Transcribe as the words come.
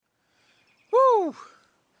Woo!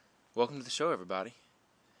 Welcome to the show, everybody.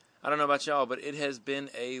 I don't know about y'all, but it has been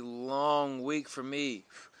a long week for me.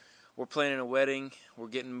 We're planning a wedding. We're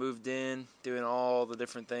getting moved in, doing all the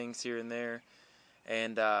different things here and there.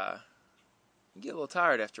 And you get a little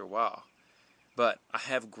tired after a while. But I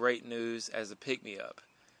have great news as a pick-me-up.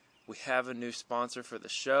 We have a new sponsor for the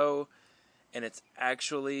show, and it's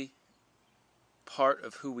actually part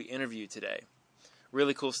of who we interview today.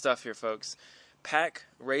 Really cool stuff here, folks. Pack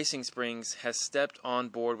Racing Springs has stepped on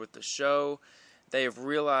board with the show. They have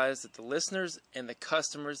realized that the listeners and the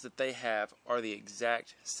customers that they have are the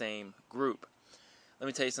exact same group. Let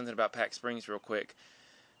me tell you something about Pack Springs real quick.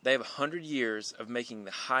 They have 100 years of making the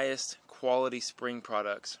highest quality spring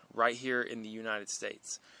products right here in the United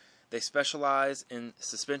States. They specialize in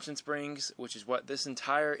suspension springs, which is what this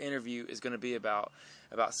entire interview is going to be about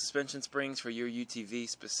suspension springs for your UTV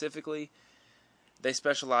specifically. They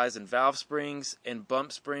specialize in valve springs and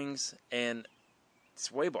bump springs and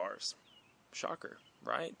sway bars. Shocker,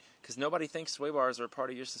 right? Because nobody thinks sway bars are a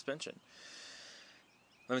part of your suspension.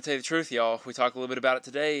 Let me tell you the truth, y'all. We talk a little bit about it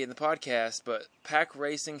today in the podcast, but Pack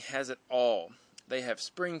Racing has it all. They have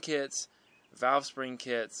spring kits, valve spring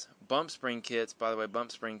kits, bump spring kits. By the way,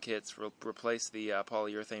 bump spring kits replace the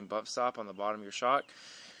polyurethane bump stop on the bottom of your shock.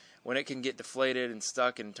 When it can get deflated and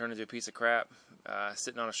stuck and turn into a piece of crap,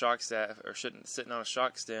 sitting on a shock staff or sitting on a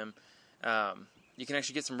shock stem, you can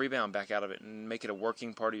actually get some rebound back out of it and make it a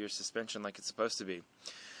working part of your suspension like it's supposed to be.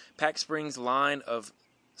 Pack Springs' line of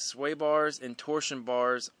sway bars and torsion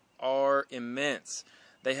bars are immense.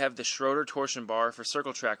 They have the Schroeder torsion bar for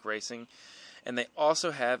circle track racing, and they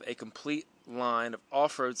also have a complete line of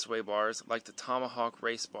off-road sway bars like the Tomahawk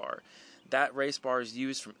race bar. That race bar is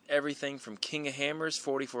used from everything from King of Hammers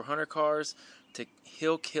 4400 cars to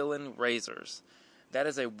hill-killing razors. That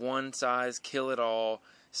is a one-size, kill-it-all,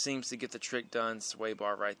 seems to get the trick done sway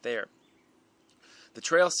bar right there. The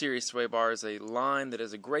Trail Series sway bar is a line that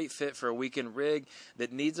is a great fit for a weekend rig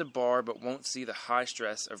that needs a bar but won't see the high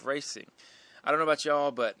stress of racing. I don't know about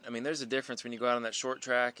y'all, but I mean, there's a difference when you go out on that short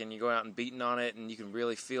track and you go out and beating on it and you can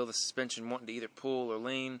really feel the suspension wanting to either pull or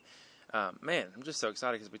lean. Man, I'm just so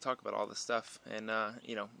excited because we talk about all this stuff and,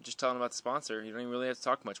 just telling about the sponsor, you don't even really have to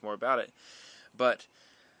talk much more about it. But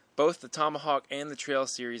both the Tomahawk and the Trail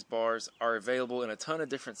Series bars are available in a ton of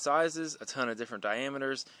different sizes, a ton of different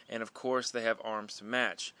diameters, and of course they have arms to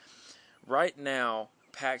match. Right now,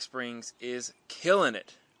 Pack Springs is killing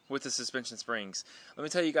it with the suspension springs. Let me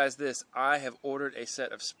tell you guys this, I have ordered a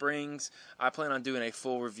set of springs. I plan on doing a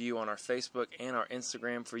full review on our Facebook and our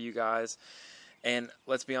Instagram for you guys. And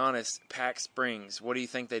let's be honest, Pack Springs, what do you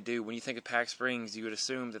think they do? When you think of Pack Springs, you would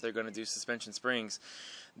assume that they're going to do suspension springs.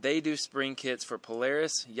 They do spring kits for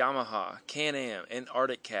Polaris, Yamaha, Can-Am, and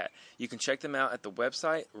Arctic Cat. You can check them out at the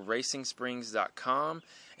website, racingsprings.com.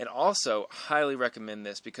 And also, highly recommend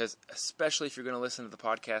this because, especially if you're going to listen to the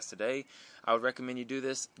podcast today, I would recommend you do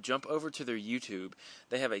this. Jump over to their YouTube.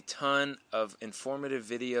 They have a ton of informative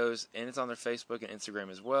videos, and it's on their Facebook and Instagram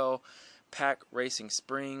as well. Pack Racing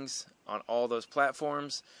Springs on all those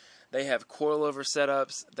platforms. They have coilover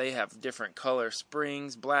setups. They have different color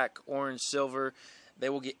springs, black, orange, silver. They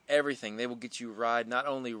will get everything. They will get you not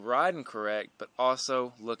only riding correct, but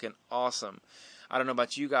also looking awesome. I don't know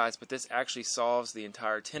about you guys, but this actually solves the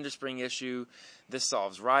entire tender spring issue. This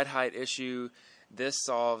solves ride height issue. This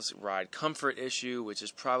solves ride comfort issue, which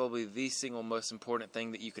is probably the single most important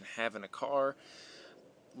thing that you can have in a car.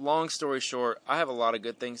 Long story short, I have a lot of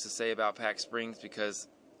good things to say about Pack Springs because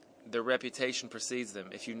their reputation precedes them.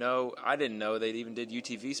 If you know, I didn't know they even did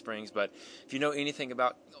UTV springs, but if you know anything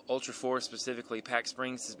about Ultra 4 specifically, Pack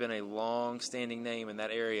Springs has been a long-standing name in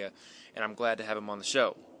that area, and I'm glad to have them on the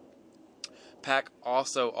show. Pack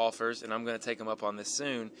also offers, and I'm going to take them up on this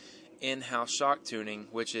soon, in-house shock tuning,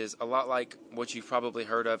 which is a lot like what you've probably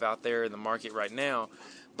heard of out there in the market right now,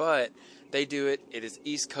 but they do it. It is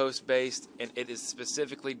East Coast based, and it is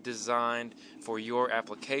specifically designed for your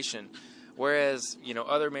application. Whereas,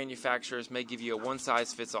 other manufacturers may give you a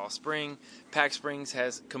one-size-fits-all spring, Pack Springs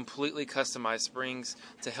has completely customized springs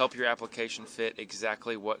to help your application fit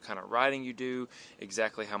exactly what kind of riding you do,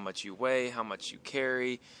 exactly how much you weigh, how much you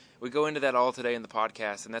carry. We go into that all today in the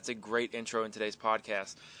podcast, and that's a great intro in today's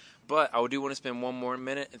podcast. But I do want to spend one more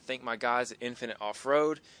minute and thank my guys at Infinite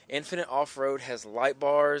Off-Road. Infinite Off-Road has light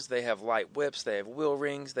bars, they have light whips, they have wheel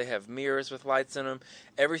rings, they have mirrors with lights in them,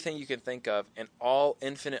 everything you can think of. And all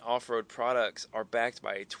Infinite Off-Road products are backed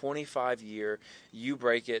by a 25-year, you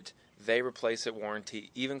break it, they replace it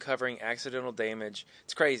warranty, even covering accidental damage.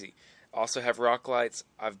 It's crazy. Also have rock lights.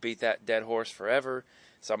 I've beat that dead horse forever,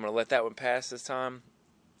 so I'm going to let that one pass this time.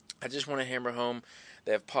 I just want to hammer home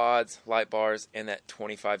They have pods, light bars, and that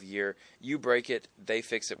 25-year you break it, they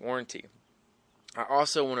fix it warranty. I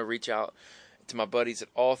also want to reach out to my buddies at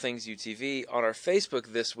All Things UTV. On our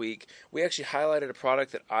Facebook this week, we actually highlighted a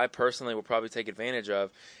product that I personally will probably take advantage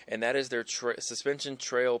of, and that is their suspension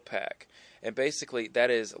trail pack. And basically, that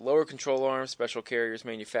is lower control arms, Special Carriers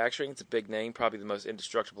Manufacturing. It's a big name, probably the most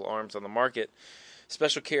indestructible arms on the market.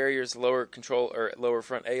 Special Carriers lower control or lower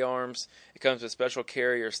front A arms. It comes with Special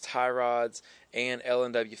Carriers tie rods and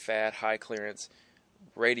L&W Fab high clearance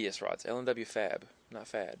radius rods. L&W Fab, not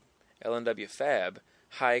Fad. L&W Fab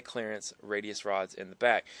high clearance radius rods in the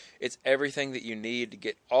back. It's everything that you need to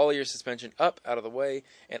get all of your suspension up out of the way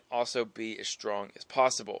and also be as strong as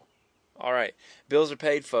possible. All right, bills are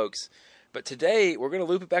paid, folks. But today we're going to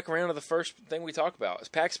loop it back around to the first thing we talk about. It's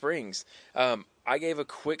Pack Springs. I gave a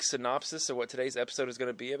quick synopsis of what today's episode is going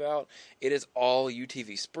to be about. It is all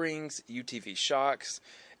UTV springs, UTV shocks.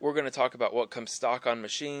 We're going to talk about what comes stock on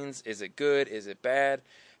machines. Is it good? Is it bad?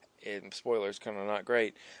 And spoilers, kind of not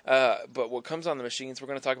great. But what comes on the machines, we're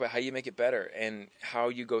going to talk about how you make it better and how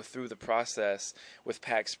you go through the process with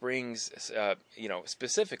Pack Springs,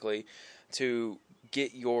 specifically to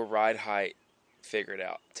get your ride height figured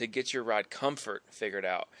out, to get your ride comfort figured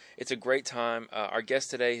out. It's a great time. Our guest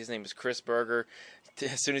today, his name is Chris Berger.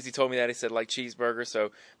 As soon as he told me that, he said, like cheeseburger.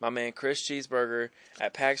 So my man Chris Cheeseburger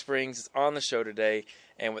at Pack Springs is on the show today.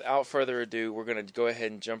 And without further ado, we're going to go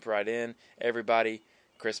ahead and jump right in. Everybody,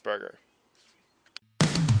 Chris Berger.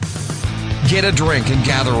 Get a drink and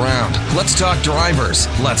gather round. Let's talk drivers.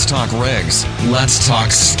 Let's talk rigs. Let's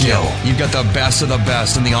talk skill. You've got the best of the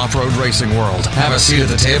best in the off-road racing world. Have a seat at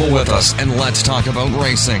the table with us, and let's talk about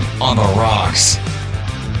racing on the rocks.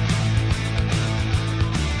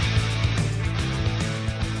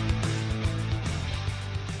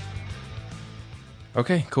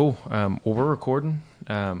 Okay, cool. Well, we're recording.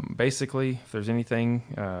 Basically, if there's anything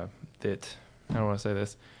that, I don't want to say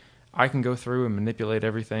this, I can go through and manipulate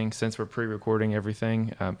everything. Since we're pre-recording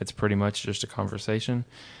everything, it's pretty much just a conversation.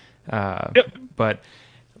 Yep. But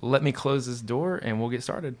let me close this door and we'll get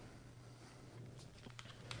started.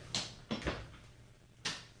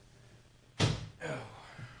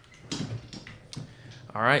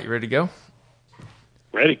 All right, you ready to go?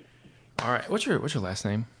 Ready. All right. What's your last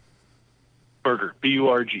name? Burger.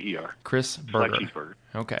 B-U-R-G-E-R. Chris Just Berger. like cheeseburger.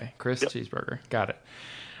 Okay, Chris Yep. Cheeseburger. Got it.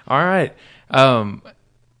 All right.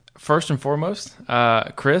 First and foremost,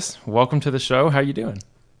 Chris, welcome to the show. How you doing?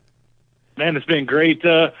 Man, it's been great.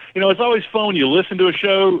 It's always fun when you listen to a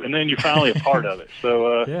show and then you're finally a part of it.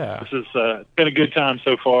 So Yeah. This has been a good time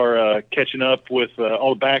so far, catching up with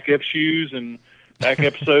all the back issues and back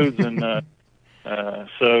episodes. And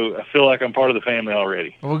so I feel like I'm part of the family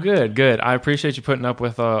already. Well, good. I appreciate you putting up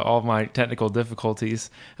with all of my technical difficulties.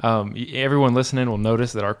 Everyone listening will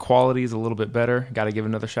notice that our quality is a little bit better. Got to give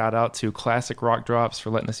another shout out to Classic Rock Drops for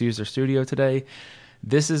letting us use their studio today.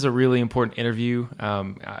 This is a really important interview.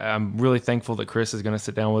 I'm really thankful that Chris is going to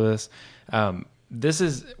sit down with us. This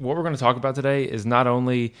is what we're going to talk about today is not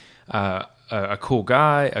only a cool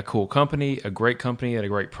guy, a cool company, a great company, and a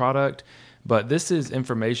great product, but this is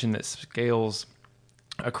information that scales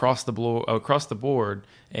across the board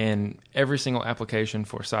and every single application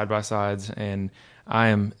for side-by-sides. And I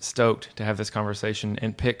am stoked to have this conversation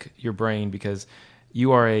and pick your brain because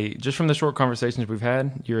you are just from the short conversations we've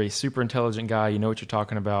had, you're a super intelligent guy. You know what you're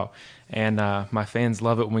talking about. And my fans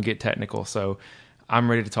love it when we get technical. So I'm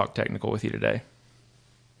ready to talk technical with you today.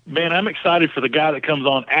 Man, I'm excited for the guy that comes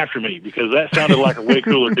on after me because that sounded like a way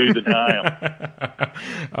cooler dude than I am.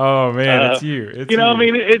 Oh man, it's you. It's I you.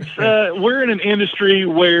 mean, it's we're in an industry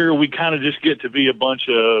where we kind of just get to be a bunch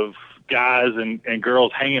of guys and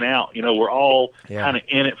girls hanging out. We're all kind of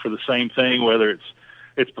in it for the same thing, whether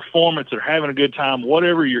it's performance or having a good time,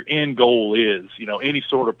 whatever your end goal is. Any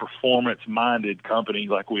sort of performance-minded company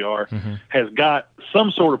like we are has got some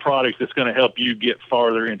sort of product that's going to help you get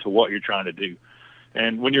farther into what you're trying to do.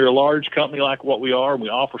 And when you're a large company like what we are, and we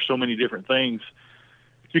offer so many different things,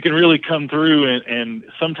 you can really come through and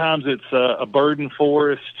sometimes it's a burden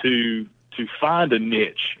for us to find a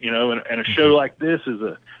niche, and a show like this is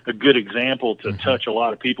a good example to touch a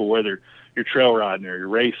lot of people, whether you're trail riding or you're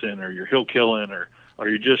racing or you're hill killing or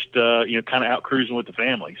you're just, kind of out cruising with the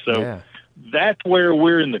family. So that's where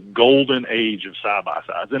we're in the golden age of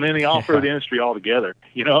side-by-sides and in the off-road industry altogether.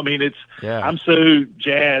 I'm so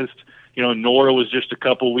jazzed. Nora was just a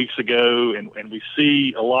couple weeks ago, and we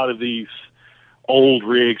see a lot of these old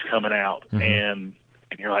rigs coming out, and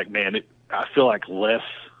you're like, man, I feel like less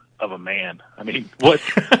of a man. I mean, what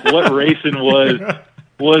racing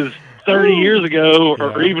was 30 years ago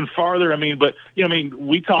or even farther. I mean, but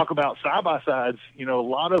we talk about side by sides. A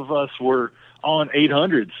lot of us were on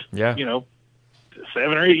 800s, Yeah.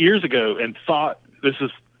 7 or 8 years ago, and thought this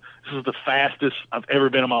is the fastest I've ever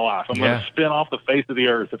been in my life. I'm going to spin off the face of the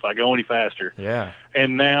earth if I go any faster. Yeah.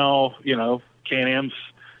 And now, Can-Am's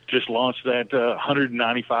just launched that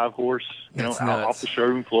 195 horse, out off the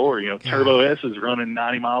showroom floor. Turbo S is running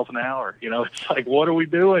 90 miles an hour. It's like, what are we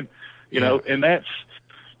doing? And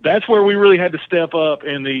that's where we really had to step up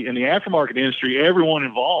in the aftermarket industry. Everyone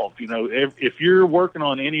involved. If you're working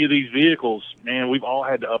on any of these vehicles, man, we've all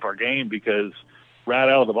had to up our game, because right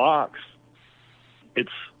out of the box,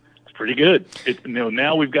 it's pretty good.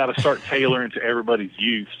 Now we've got to start tailoring to everybody's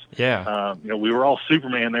use. Yeah. We were all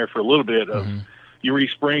Superman there for a little bit of, you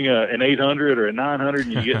respring an 800 or a 900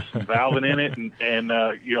 and you get some valving in it, and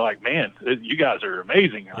you're like, man, you guys are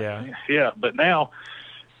amazing. Yeah. But now,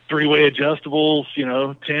 three-way adjustables,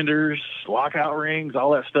 tenders, lockout rings,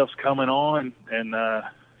 all that stuff's coming on, and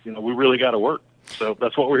we really got to work. So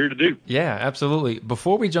that's what we're here to do. Yeah, absolutely.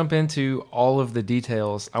 Before we jump into all of the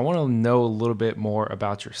details, I want to know a little bit more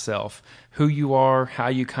about yourself, who you are, how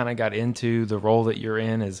you kind of got into the role that you're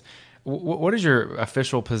in. What is your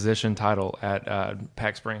official position title at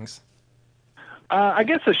Pack Springs? I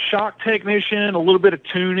guess a shock technician, a little bit of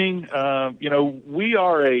tuning. We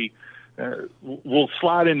are we'll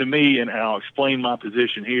slide into me, and I'll explain my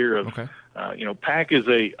position here. Okay. Pack is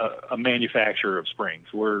a manufacturer of springs.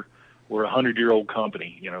 We're a 100-year-old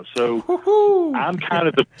company, so Woo-hoo! I'm kind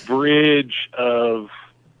of the bridge of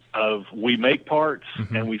we make parts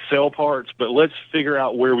and we sell parts, but let's figure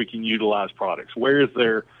out where we can utilize products. Where is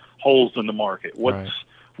there holes in the market?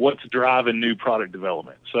 What's driving new product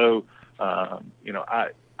development? So,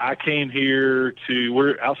 I came here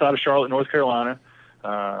we're outside of Charlotte, North Carolina.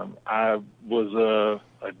 I was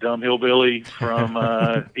a dumb hillbilly from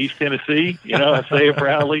East Tennessee. I say it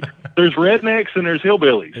proudly. There's rednecks and there's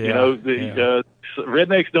hillbillies.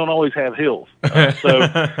 Rednecks don't always have hills.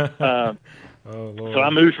 So I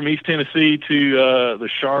moved from East Tennessee to the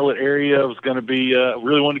Charlotte area. I was going to be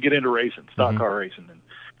really wanted to get into racing, stock car racing,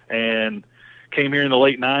 and came here in the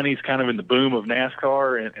late '90s, kind of in the boom of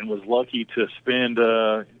NASCAR, and was lucky to spend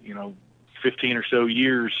 15 or so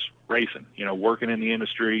years racing, working in the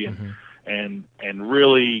industry, and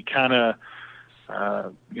really kind of,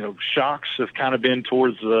 shocks have kind of been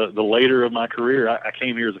towards the later of my career. I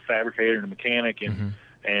came here as a fabricator and a mechanic,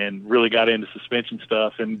 and really got into suspension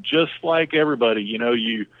stuff. And just like everybody,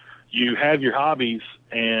 you have your hobbies,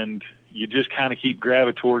 and you just kind of keep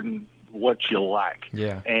gravitating what you like.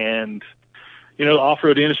 Yeah. And, the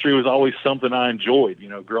off-road industry was always something I enjoyed,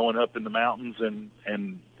 growing up in the mountains and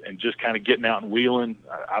just kind of getting out and wheeling.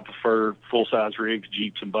 I prefer full-size rigs,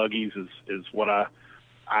 Jeeps and buggies is what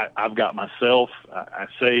I've got myself. I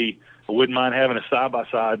say I wouldn't mind having a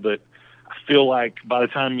side-by-side, but I feel like by the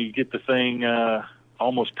time you get the thing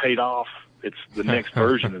almost paid off, it's the next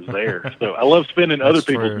version is there. So I love spending other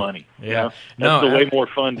people's money. Yeah. It's more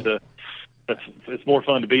fun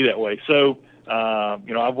to be that way. So,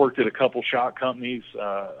 I've worked at a couple shock companies.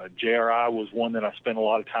 JRI was one that I spent a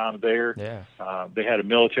lot of time there. Yeah. They had a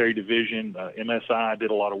military division. MSI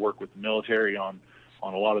did a lot of work with the military on a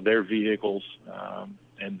lot of their vehicles.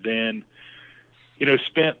 And then,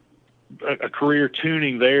 spent a career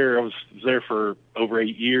tuning there. I was there for over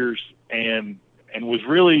 8 years and was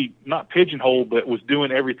really not pigeonholed, but was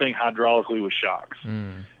doing everything hydraulically with shocks.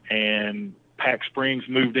 And Pack Springs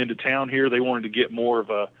moved into town here. They wanted to get more of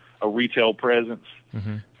a retail presence,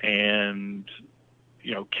 and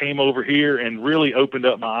came over here and really opened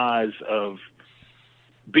up my eyes of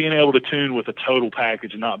being able to tune with a total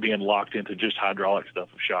package and not being locked into just hydraulic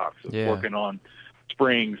stuff of shocks. Working on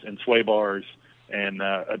springs and sway bars and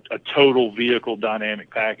a total vehicle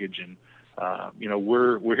dynamic package. And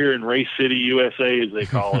we're here in Race City, USA, as they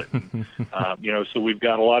call it. And, so we've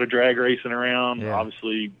got a lot of drag racing around,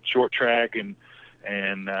 obviously short track and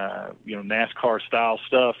NASCAR style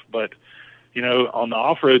stuff. But, on the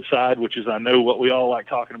off-road side, which is, I know what we all like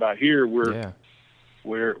talking about here, we're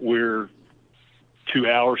 2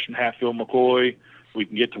 hours from Hatfield McCoy. We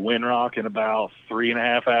can get to Windrock in about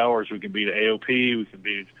 3.5 hours. We can be to AOP. We can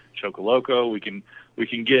be to Chocoloco. We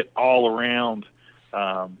can get all around,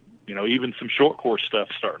 even some short course stuff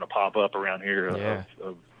starting to pop up around here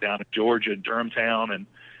of down in Georgia, Durhamtown,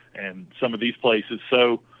 and some of these places.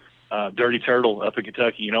 So, Dirty Turtle up in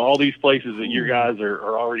Kentucky, all these places that your guys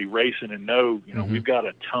are already racing and know, we've got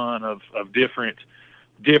a ton of different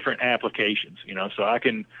applications, so I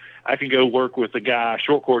can go work with a guy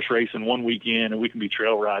short course racing one weekend and we can be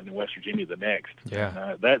trail riding in West Virginia the next.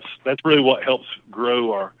 Yeah. And, that's really what helps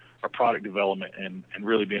grow product development and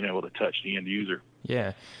really being able to touch the end user.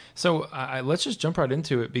 Yeah. So let's just jump right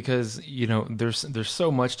into it, because, there's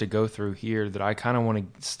so much to go through here that I kind of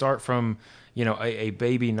want to start from, a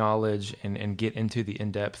baby knowledge and get into the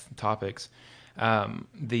in-depth topics.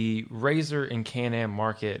 The RZR and Can-Am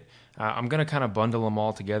market, I'm going to kind of bundle them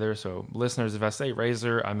all together. So listeners, if I say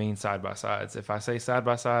RZR, I mean side-by-sides. If I say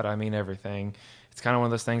side-by-side, I mean everything. It's kind of one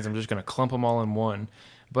of those things, I'm just going to clump them all in one.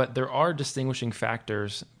 But there are distinguishing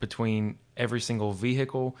factors between every single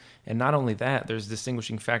vehicle. And not only that, there's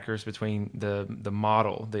distinguishing factors between the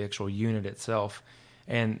model, the actual unit itself.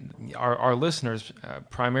 And our listeners,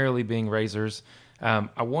 primarily being RZRs,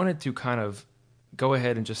 I wanted to kind of go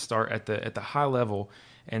ahead and just start at the high level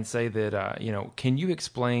and say that, can you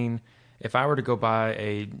explain, if I were to go buy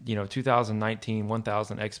a 2019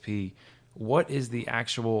 1000 XP, what is the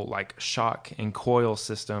actual like shock and coil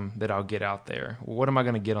system that I'll get out there? What am I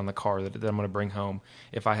going to get on the car that I'm going to bring home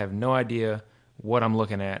if I have no idea what I'm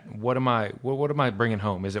looking at? What am I bringing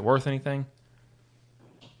home? Is it worth anything?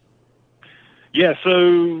 Yeah,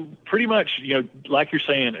 so pretty much, like you're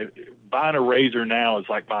saying, buying a RZR now is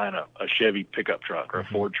like buying a Chevy pickup truck or a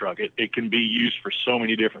Ford truck. It can be used for so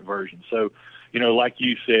many different versions. So, like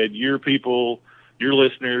you said, your people, your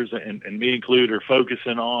listeners, and me included, are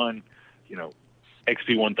focusing on,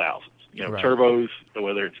 XP 1000s, right. turbos,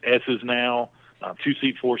 whether it's S's now,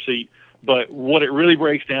 2-seat, 4-seat. But what it really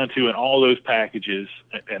breaks down to in all those packages,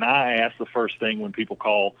 and I ask the first thing when people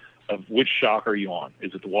call, of which shock are you on?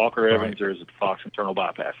 Is it the Walker Evans, right, or is it the Fox internal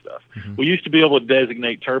bypass stuff? Mm-hmm. We used to be able to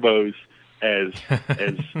designate turbos as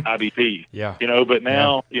IBP, yeah, but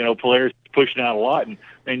now, Polaris is pushing out a lot,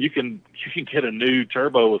 and you can get a new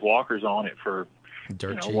turbo with Walkers on it for,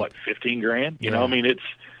 what, $15,000? Yeah. It's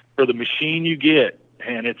for the machine you get,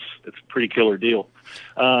 and it's a pretty killer deal.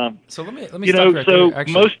 So let me stop right there.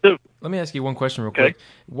 Actually, let me ask you one question real quick.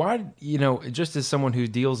 Why, just as someone who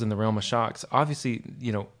deals in the realm of shocks, obviously,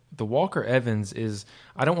 the Walker Evans is,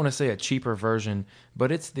 I don't want to say a cheaper version,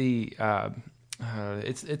 but it's the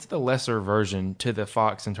it's the lesser version to the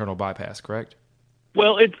Fox internal bypass, correct?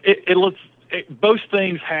 Well, both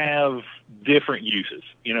things have different uses,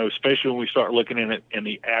 especially when we start looking at it in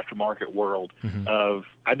the aftermarket world. Mm-hmm.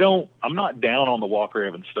 I'm not down on the Walker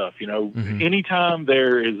Evans stuff. Mm-hmm. Anytime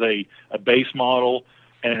there is a base model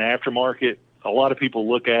and an aftermarket, a lot of people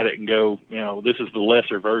look at it and go, this is the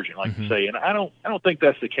lesser version, like you say. And I don't think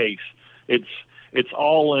that's the case. It's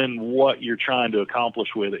all in what you're trying to accomplish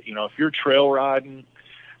with it. If you're trail riding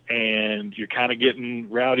and you're kind of getting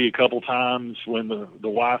rowdy a couple times when the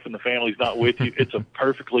wife and the family's not with you, it's a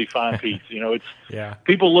perfectly fine piece.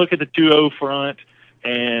 People look at the 2.0 front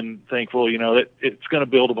and think, well, it's going to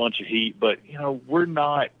build a bunch of heat, but we're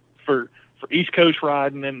not for East Coast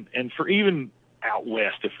riding and for even out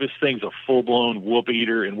west. If this thing's a full-blown whoop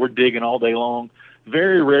eater and we're digging all day long,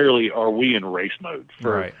 very rarely are we in race mode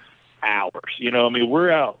for hours. We're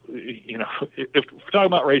out, if we're talking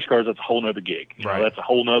about race cars, that's a whole nother gig. That's a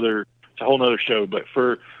whole nother show. But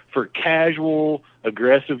for casual,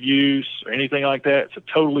 aggressive use or anything like that, it's a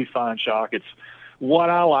totally fine shock. It's what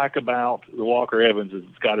I like about the Walker Evans is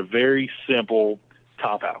it's got a very simple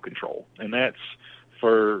top-out control. And that's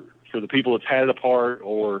for the people that's had it apart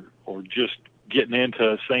or just getting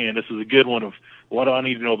into saying this is a good one of what do I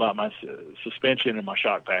need to know about my suspension and my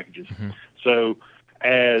shock packages. Mm-hmm. So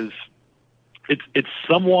as it's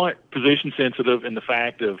somewhat position sensitive in the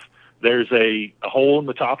fact of there's a hole in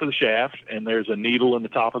the top of the shaft and there's a needle in the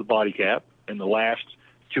top of the body cap, and the last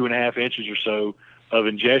 2.5 inches or so of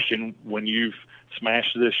ingestion, when you've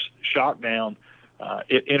smashed this shock down,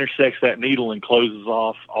 it intersects that needle and closes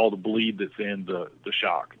off all the bleed that's in the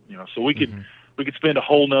shock. So we could spend a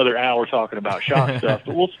whole nother hour talking about shock stuff,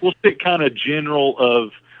 but we'll stick kind of general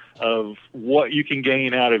of what you can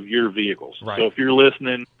gain out of your vehicles. Right. So if you're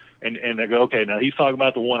listening and they go, okay, now he's talking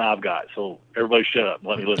about the one I've got, so everybody shut up and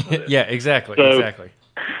let me listen to this. Yeah, exactly. So,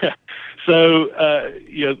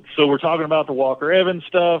 so we're talking about the Walker Evans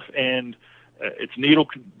stuff, and it's needle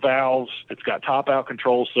valves. It's got top out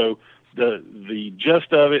control. So the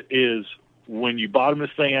gist of it is when you bottom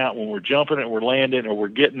this thing out, when we're jumping it, we're landing, or we're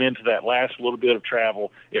getting into that last little bit of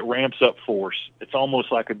travel, it ramps up force. It's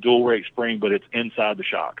almost like a dual rake spring, but it's inside the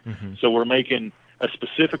shock. Mm-hmm. So we're making a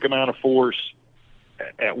specific amount of force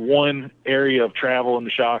at one area of travel in the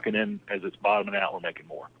shock, and then as it's bottoming out, we're making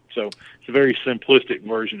more. So it's a very simplistic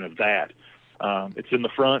version of that. It's in the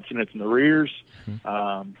fronts and it's in the rears.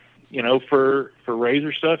 Mm-hmm. For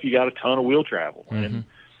RZR stuff, you got a ton of wheel travel. Mm-hmm.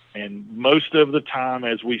 And most of the time,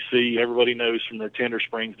 as we see, everybody knows from their tender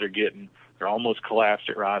springs they're almost collapsed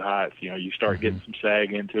at ride height. You start mm-hmm. getting some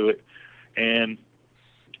sag into it. And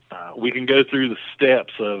we can go through the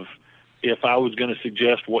steps of, if I was going to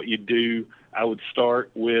suggest what you do, I would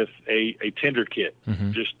start with a tender kit,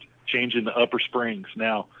 just changing the upper springs.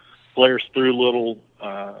 Now, Polaris threw a little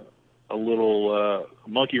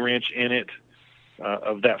monkey wrench in it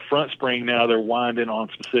of that front spring. Now they're winding on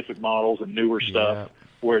specific models and newer stuff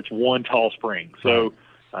where it's one tall spring. So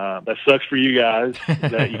that sucks for you guys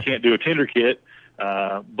that you can't do a tender kit.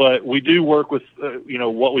 But we do work with,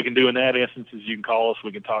 what we can do in that instance is you can call us,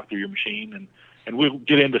 we can talk through your machine, and we'll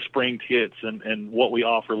get into spring kits and what we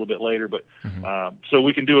offer a little bit later. But so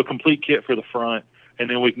we can do a complete kit for the front, and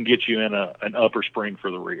then we can get you in an upper spring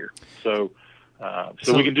for the rear. So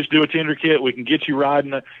we can just do a tender kit. We can get you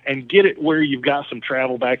riding and get it where you've got some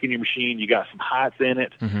travel back in your machine. You got some heights in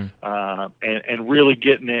it, and really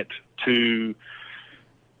getting it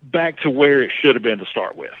back to where it should have been to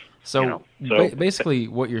start with. So basically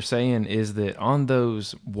what you're saying is that on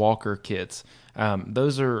those Walker kits,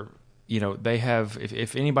 those are, they have,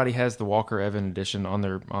 if anybody has the Walker Evan edition on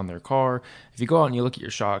their car, if you go out and you look at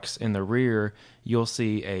your shocks in the rear, you'll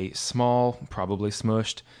see a small, probably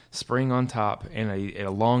smushed spring on top and an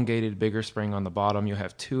elongated bigger spring on the bottom. You'll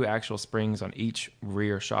have 2 actual springs on each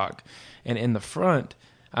rear shock. And in the front,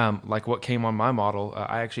 like what came on my model,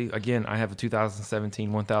 I have a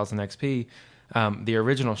 2017 1000 XP. The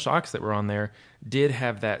original shocks that were on there did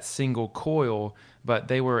have that single coil, but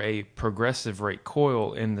they were a progressive rate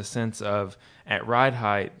coil in the sense of at ride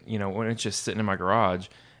height, when it's just sitting in my garage,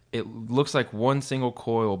 it looks like one single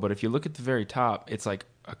coil, but if you look at the very top, it's like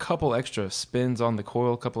a couple extra spins on the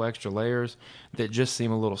coil, a couple extra layers that just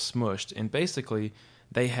seem a little smushed. And basically,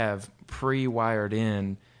 they have pre-wired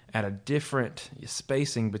in at a different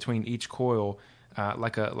spacing between each coil,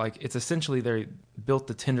 like it's essentially they built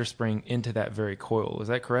the tender spring into that very coil. Is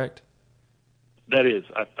that correct? That is.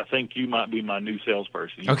 I think you might be my new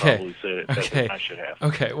salesperson. You probably said it better than I should have.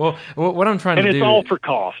 Okay. Well, what I'm trying to do... And it's all for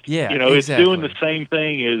cost. Yeah, exactly. It's doing the same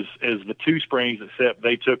thing as the 2 springs, except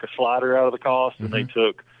they took a slider out of the cost, and they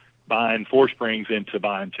took buying 4 springs into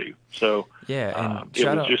buying 2. So and it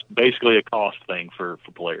was just basically a cost thing for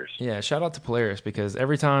Polaris. Yeah, shout out to Polaris, because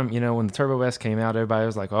every time, when the Turbo S came out, everybody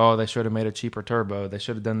was like, oh, they should have made a cheaper turbo. They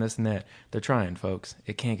should have done this and that. They're trying, folks.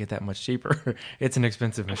 It can't get that much cheaper. It's an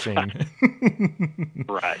expensive machine.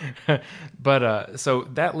 Right. But so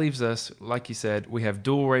that leaves us, like you said, we have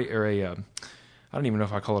dual rate, or I don't even know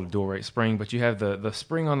if I call it a dual rate spring, but you have the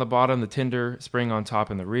spring on the bottom, the tender spring on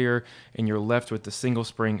top in the rear, and you're left with the single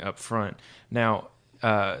spring up front. Now,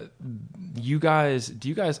 do you guys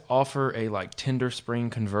offer a tender spring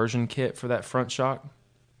conversion kit for that front shock?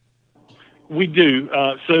 We do.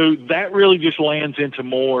 So that really just lands into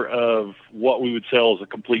more of what we would sell as a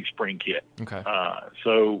complete spring kit. Okay.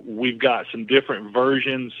 So we've got some different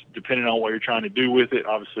versions depending on what you're trying to do with it.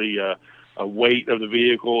 Obviously, a weight of the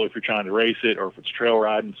vehicle if you're trying to race it or if it's trail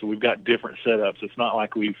riding. So we've got different setups. It's not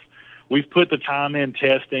like we've put the time in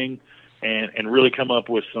testing and really come up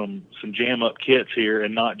with some jam up kits here,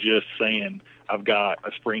 and not just saying I've got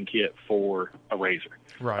a spring kit for a RZR.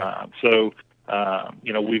 Right.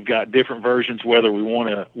 We've got different versions, whether we want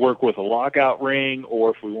to work with a lockout ring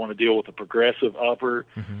or if we want to deal with a progressive upper,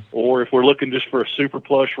 or if we're looking just for a super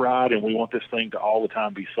plush ride and we want this thing to all the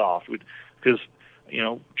time be soft. Because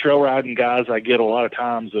trail riding guys, I get a lot of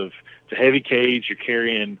times of it's a heavy cage, you're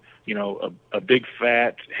carrying, a big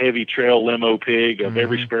fat heavy trail limo pig of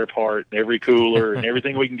every spare part, every cooler and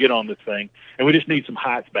everything we can get on this thing. And we just need some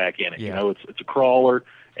heights back in it. Yeah. It's a crawler,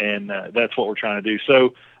 and that's what we're trying to do.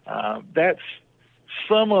 So that's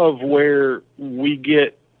some of where we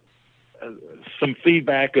get some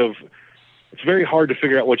feedback of, it's very hard to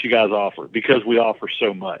figure out what you guys offer because we offer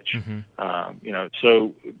so much.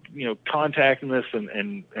 Contacting us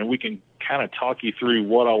and we can kind of talk you through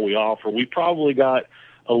what all we offer. We probably got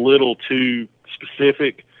a little too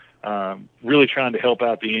specific, really trying to help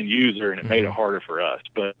out the end user, and it made it harder for us.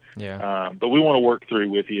 But but we want to work through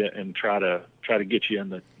with you and try to get you in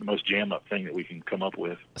the most jam up thing that we can come up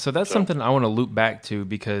with. So that's something I want to loop back to,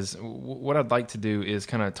 because what I'd like to do is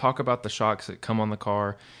kind of talk about the shocks that come on the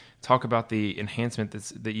car, talk about the enhancement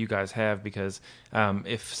that you guys have, because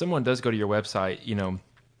if someone does go to your website,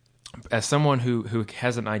 as someone who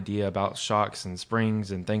has an idea about shocks and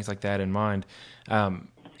springs and things like that in mind,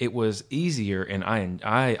 it was easier, and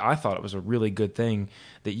I thought it was a really good thing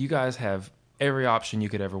that you guys have every option you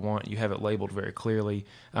could ever want. You have it labeled very clearly.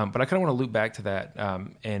 But I kind of want to loop back to that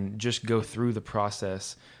and just go through the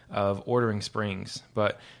process of ordering springs.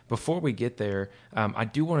 But before we get there, I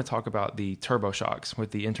do want to talk about the turbo shocks with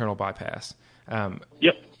the internal bypass.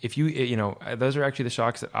 Yep. if you know, those are actually the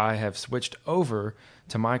shocks that I have switched over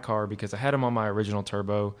to my car because I had them on my original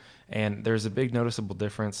turbo, and there's a big noticeable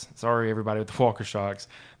difference. Sorry, everybody with the Walker shocks.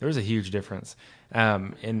 There's a huge difference.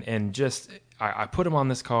 And just I put them on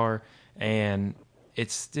this car, and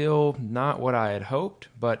it's still not what I had hoped,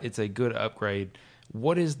 but it's a good upgrade.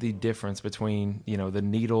 What is the difference between, you know, the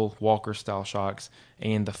needle Walker style shocks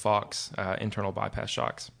and the Fox internal bypass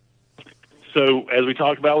shocks? So as we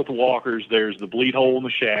talked about with the Walkers, there's the bleed hole in the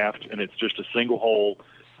shaft, and it's just a single hole.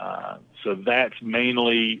 So that's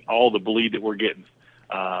mainly all the bleed that we're getting.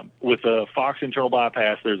 With the Fox internal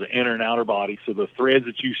bypass, there's an inner and outer body. So the threads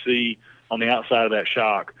that you see on the outside of that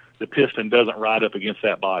shock, the piston doesn't ride up against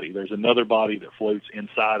that body. There's another body that floats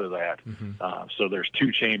inside of that. So there's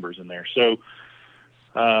 2 chambers in there. So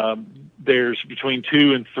there's between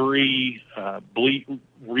 2 and 3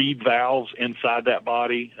 reed valves inside that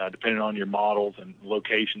body, depending on your models and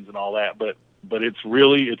locations and all that. But it's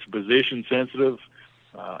position sensitive.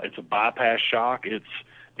 It's a bypass shock.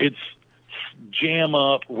 It's jam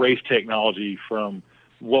up race technology from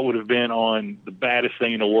what would have been on the baddest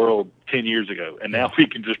thing in the world 10 years ago. And now we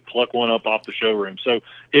can just pluck one up off the showroom. So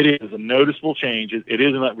it is a noticeable change. It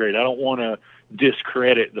is an upgrade. I don't want to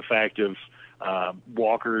discredit the fact of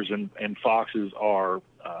Walkers and Foxes are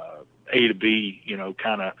A to B, you know,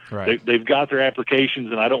 kind of right. They've got their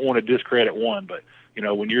applications, and I don't want to discredit one, but you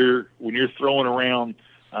know, when you're throwing around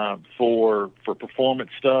for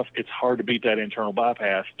performance stuff, it's hard to beat that internal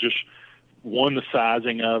bypass. Just one, the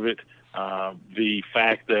sizing of it, the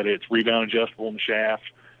fact that it's rebound adjustable in the shaft,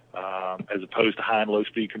 as opposed to high and low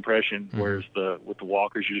speed compression, whereas with the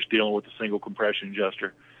Walkers you're just dealing with a single compression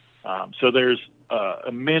adjuster. So there's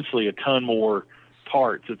immensely a ton more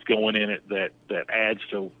parts that's going in it that adds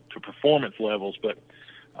to performance levels. But,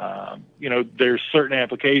 you know, there's certain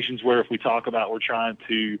applications where if we talk about we're trying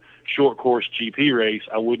to short course GP race,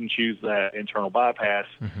 I wouldn't choose that internal bypass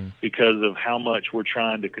because of how much we're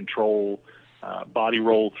trying to control body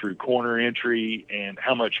roll through corner entry and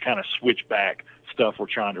how much kind of switchback stuff we're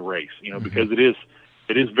trying to race, you know, because it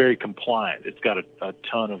is very compliant. It's got a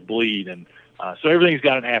ton of bleed, and so everything's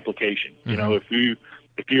got an application. You know, if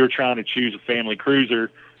you're trying to choose a family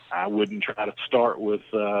cruiser, I wouldn't try to start with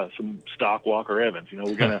some stock Walker Evans. You know,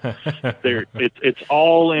 we're gonna it's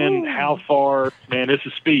all in how far, man. This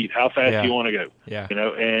is speed. How fast do you want to go? Yeah. You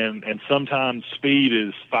know, and sometimes speed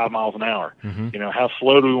is 5 miles an hour. You know, how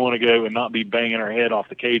slow do we want to go and not be banging our head off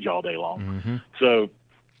the cage all day long? So,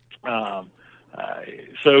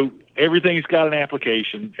 so everything's got an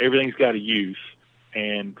application. Everything's got a use.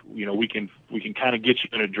 And, you know, we can kind of get you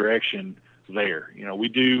in a direction there. You know, we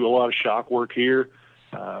do a lot of shock work here.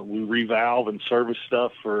 We revalve and service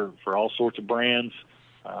stuff for all sorts of brands.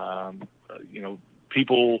 You know,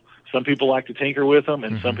 some people like to tinker with them,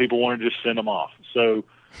 and some people want to just send them off. So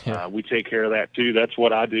we take care of that too. That's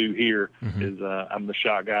what I do here. Is I'm the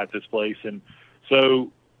shock guy at this place. And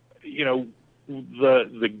so, you know,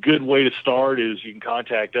 the good way to start is you can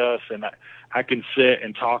contact us, and I can sit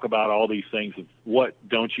and talk about all these things of what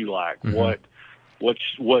don't you like, what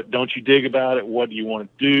don't you dig about it, what do you want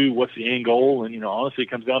to do, what's the end goal, and you know, honestly, it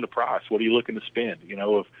comes down to price. What are you looking to spend? You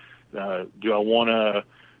know, if do I want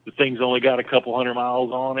the thing's only got a couple hundred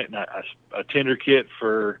miles on it, and a tender kit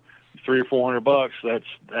for $300 or $400,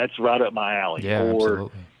 that's right up my alley. Yeah, or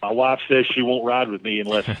absolutely. My wife says she won't ride with me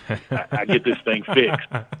unless I get this thing fixed.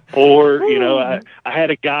 Or, you know, I had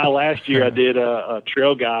a guy last year, I did a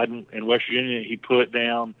trail guide in West Virginia. He put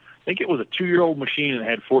down, I think it was a 2-year-old machine and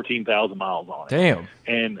had 14,000 miles on it. Damn.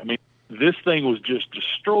 And, I mean, this thing was just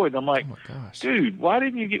destroyed. And I'm like, oh my gosh, dude, why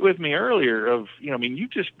didn't you get with me earlier? You know, I mean, you've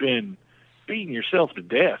just been beating yourself to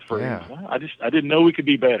death I didn't know we could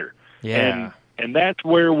be better. Yeah. And that's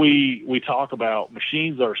where we talk about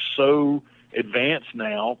machines are so advanced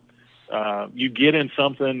now. You get in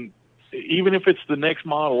something, even if it's the next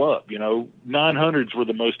model up, you know, 900s were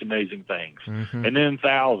the most amazing things, and then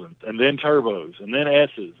 1000s, and then turbos, and then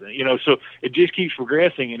S's, and, you know, so it just keeps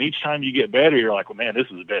progressing. And each time you get better, you're like, well, man, this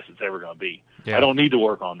is the best it's ever going to be. Yeah. I don't need to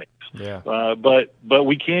work on these. Yeah. But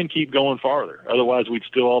we can keep going farther. Otherwise, we'd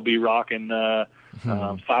still all be rocking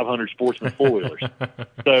 500 Sportsman 4-wheelers.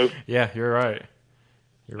 So yeah, you're right.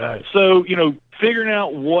 You're right. So, you know, figuring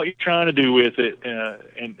out what you're trying to do with it,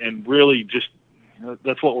 and really just,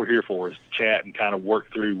 that's what we're here for, is to chat and kind of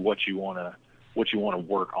work through what you want to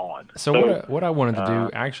work on. So what I wanted to do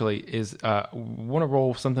actually is want to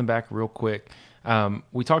roll something back real quick.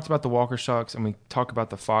 We talked about the Walker shocks, and we talk about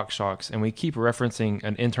the Fox shocks, and we keep referencing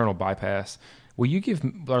an internal bypass. Will you give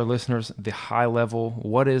our listeners the high level?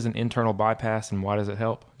 What is an internal bypass, and why does it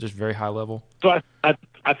help? Just very high level. So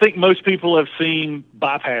I think most people have seen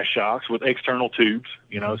bypass shocks with external tubes,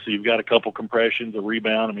 so you've got a couple compressions, a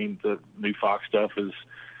rebound. I mean, the new Fox stuff is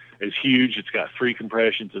huge. It's got 3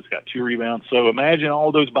 compressions. It's got 2 rebounds. So imagine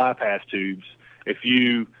all those bypass tubes if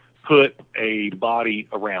you put a body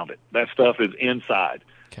around it. That stuff is inside.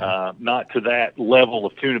 Okay. Not to that level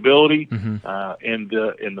of tunability. In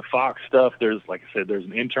the Fox stuff, there's, like I said, there's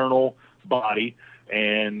an internal body.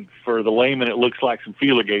 And for the layman, it looks like some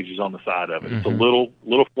feeler gauges on the side of it. It's a little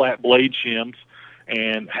flat blade shims,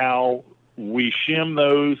 and how we shim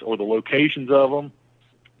those, or the locations of them,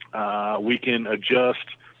 we can adjust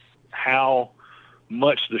how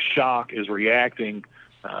much the shock is reacting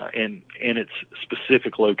in its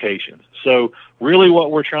specific locations. So really what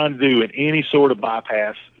we're trying to do in any sort of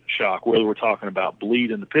bypass shock, whether we're talking about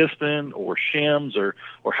bleed in the piston or shims or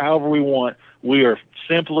however we want, we are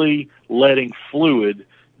simply letting fluid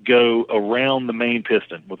go around the main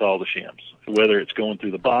piston with all the shims, whether it's going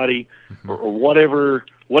through the body or whatever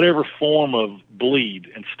form of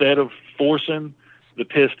bleed. Instead of forcing the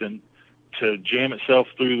piston to jam itself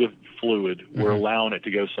through the fluid, we're allowing it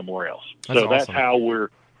to go somewhere else. That's how we're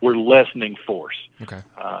lessening force. Okay.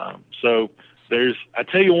 So I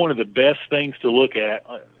tell you, one of the best things to look at,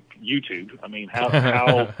 YouTube. I mean, how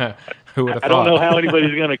Who would have I don't know how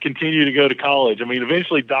anybody's going to continue to go to college. I mean,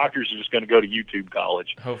 eventually doctors are just going to go to YouTube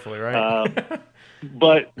college. Hopefully, right?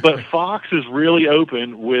 But Fox is really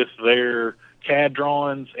open with their CAD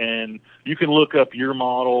drawings, and you can look up your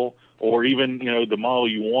model or even, the model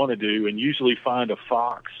you want to do, and usually find a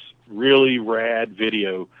Fox really rad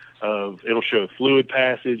video it'll show fluid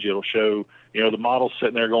passage. It'll show, the model's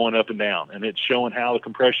sitting there going up and down, and it's showing how the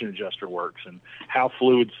compression adjuster works and how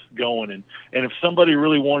fluid's going. And if somebody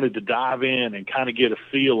really wanted to dive in and kind of get a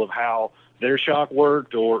feel of how their shock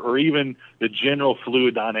worked, or even the general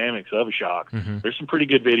fluid dynamics of a shock, there's some pretty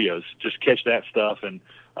good videos. Just catch that stuff. And,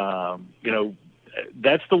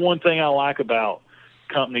 that's the one thing I like about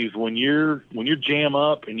companies. When you're jam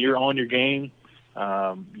up and you're on your game,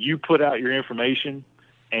 you put out your information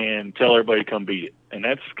and tell everybody to come beat it. And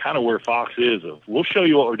that's kind of where Fox is. We'll show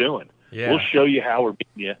you what we're doing. Yeah. We'll show you how we're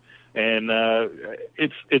beating you. And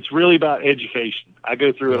it's really about education. I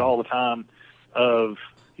go through it all the time of,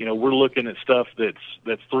 we're looking at stuff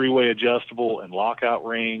that's 3-way adjustable and lockout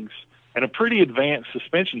rings and a pretty advanced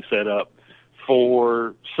suspension setup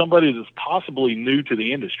for somebody that's possibly new to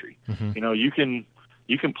the industry.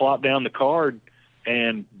 You can plop down the card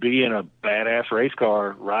and be in a badass race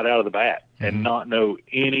car right out of the bat and not know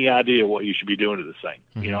any idea what you should be doing to this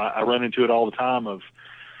thing. I run into it all the time of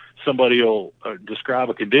somebody will describe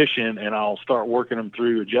a condition, and I'll start working them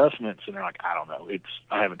through adjustments, and they're like, I don't know.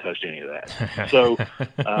 I haven't touched any of that. So,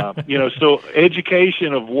 so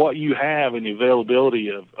education of what you have and the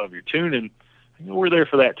availability of your tuning, we're there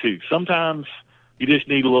for that too. Sometimes you just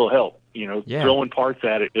need a little help. Throwing parts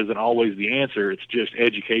at it isn't always the answer. It's just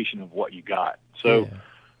education of what you got. So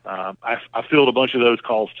I filled a bunch of those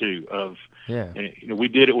calls too. We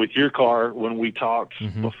did it with your car when we talked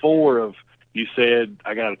before. You said,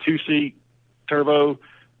 I got a 2-seat turbo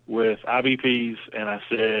with IBPs, and I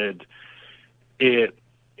said it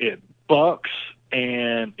bucks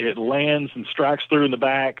and it lands and strikes through in the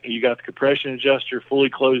back. And you got the compression adjuster fully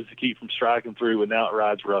closed to keep from striking through, and now it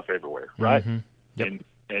rides rough everywhere, right? Yep.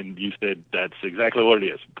 And you said that's exactly what it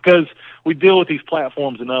is. Because we deal with these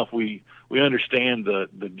platforms enough, we understand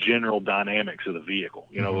the general dynamics of the vehicle,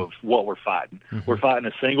 of what we're fighting. We're fighting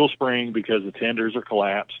a single spring because the tenders are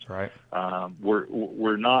collapsed. Right.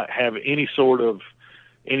 We're not having any sort of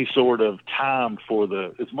time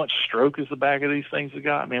for as much stroke as the back of these things have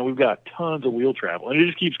got. Man, we've got tons of wheel travel, and it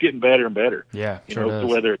just keeps getting better and better. Yeah, so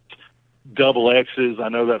whether it's double X's, I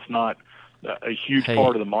know that's not a huge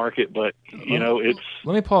part of the market, but it's.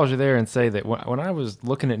 Let me pause you there and say that when I was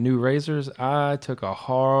looking at new razors, I took a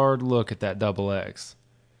hard look at that double X.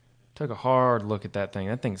 Took a hard look at that thing.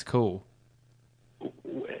 That thing's cool.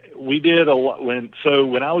 We did a lot when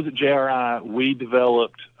I was at JRI, we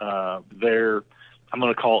developed their, I'm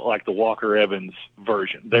going to call it like the Walker Evans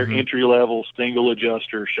version, their entry level single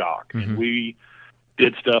adjuster shock, and we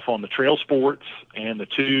did stuff on the Trail Sports and the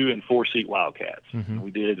 2- and 4-seat Wildcats. We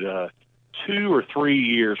did 2 or 3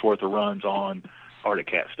 years worth of runs on Arctic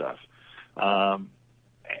Cat stuff.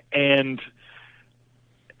 And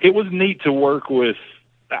it was neat to work with.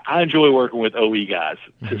 I enjoy working with OE guys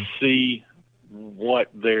to see what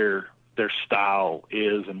their style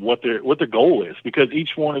is and what their goal is, because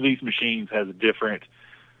each one of these machines has a different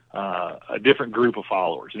group of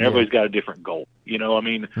followers, and everybody's got a different goal.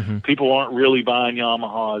 People aren't really buying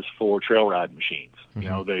Yamahas for trail ride machines.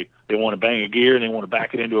 They want to bang a gear and they want to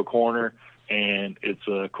back it into a corner and it's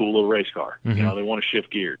a cool little race car. Mm-hmm. You know, they want to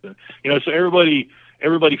shift gears. And, you know, so everybody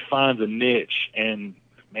finds a niche, and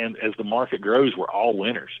man, as the market grows, we're all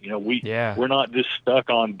winners. You know, we're not just stuck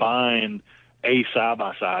on buying a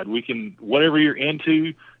side-by-side. We can, whatever you're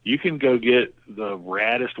into, you can go get the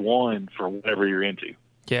raddest one for whatever you're into.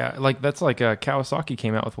 Yeah, like that's like Kawasaki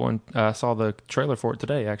came out with one. I saw the trailer for it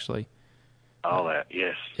today, actually. All that,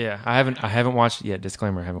 yes. Yeah, I haven't watched it yet.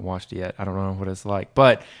 Disclaimer: I haven't watched it yet. I don't know what it's like,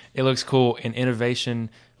 but it looks cool. And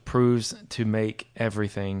innovation proves to make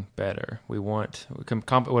everything better. What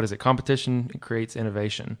is it? Competition creates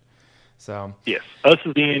innovation. So yes, us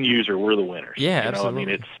as the end user, we're the winners. Yeah, absolutely. I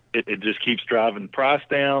mean, it just keeps driving price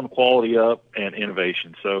down, quality up, and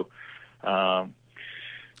innovation. So.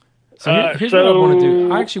 Here's what I want to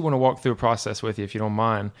do. I actually want to walk through a process with you, if you don't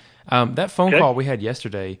mind. That phone call we had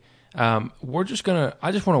yesterday, I just want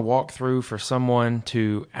to walk through for someone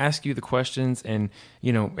to ask you the questions and,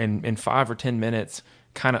 you know, in 5 or 10 minutes,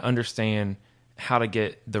 kind of understand how to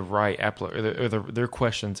get the right their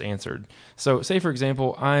questions answered. So say, for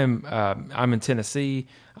example, I'm in Tennessee.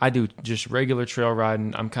 I do just regular trail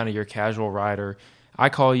riding. I'm kind of your casual rider. I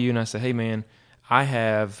call you and I say, hey man, I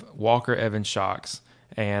have Walker Evans shocks.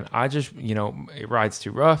 And I just, you know, it rides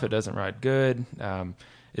too rough. It doesn't ride good.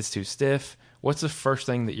 It's too stiff. What's the first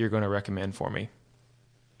thing that you're going to recommend for me?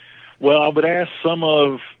 Well, I would ask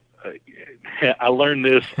I learned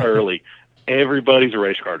this early. Everybody's a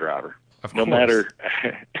race car driver. Of course. No matter,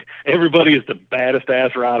 everybody is the baddest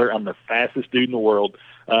ass rider. I'm the fastest dude in the world.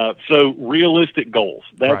 So realistic goals.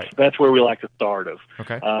 That's where we like to start of.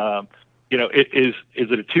 Okay. You know, is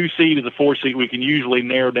it a 2-seat? Is it a 4-seat? We can usually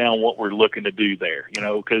narrow down what we're looking to do there. You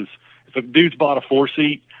know, because if a dude's bought a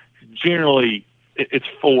 4-seat, generally it's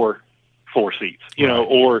 4 seats. You know,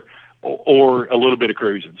 or a little bit of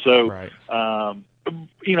cruising. So,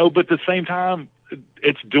 you know, but at the same time,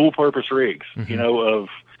 it's dual purpose rigs. Mm-hmm. You know,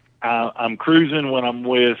 I'm cruising when I'm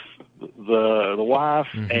with the wife,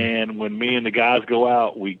 mm-hmm. and when me and the guys go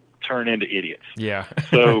out, we turn into idiots. Yeah.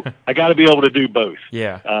 So I got to be able to do both.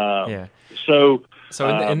 Yeah. So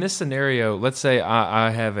in this scenario, let's say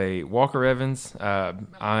I have a Walker Evans.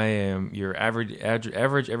 I am your average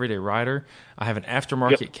everyday rider. I have an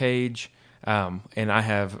aftermarket cage, and I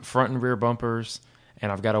have front and rear bumpers,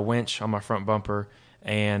 and I've got a winch on my front bumper.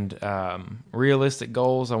 And realistic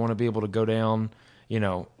goals, I want to be able to go down, you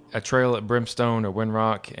know, a trail at Brimstone or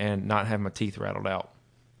Windrock and not have my teeth rattled out.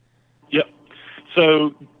 Yep.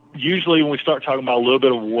 So usually when we start talking about a little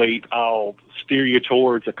bit of weight, I'll steer you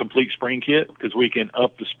towards a complete spring kit because we can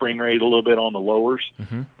up the spring rate a little bit on the lowers.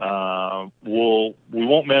 Mm-hmm. We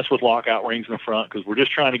won't mess with lockout rings in the front because we're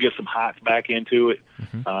just trying to get some heights back into it.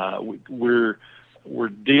 Mm-hmm. We're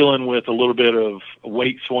dealing with a little bit of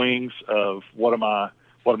weight swings of what am I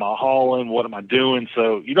hauling, what am I doing?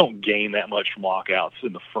 So you don't gain that much from lockouts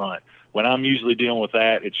in the front. When I'm usually dealing with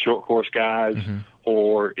that, it's short course guys, mm-hmm.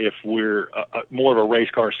 or if we're more of a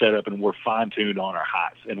race car setup and we're fine-tuned on our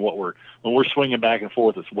heights and when we're swinging back and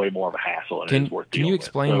forth, it's way more of a hassle and it's worth dealing with. Can you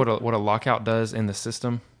explain what a lockout does in the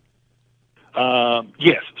system?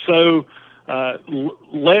 Yes. So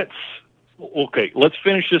let's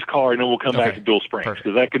finish this car and then we'll come back to dual springs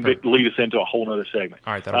because that could lead us into a whole other segment.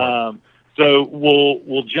 All right, that'll work. So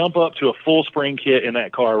we'll jump up to a full spring kit in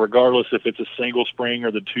that car, regardless if it's a single spring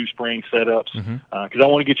or the 2-spring setups, because I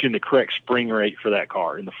want to get you in the correct spring rate for that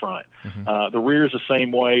car in the front. Mm-hmm. The rear is the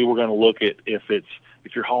same way. We're going to look at if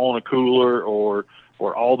you're hauling a cooler or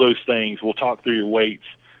all those things. We'll talk through your weights,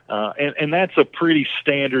 and that's a pretty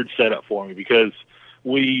standard setup for me because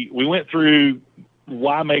we went through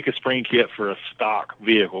why make a spring kit for a stock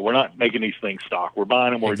vehicle. We're not making these things stock. We're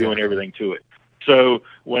buying them. We're doing everything to it. So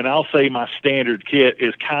when I'll say my standard kit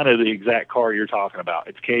is kind of the exact car you're talking about.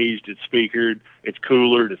 It's caged, it's speakered, it's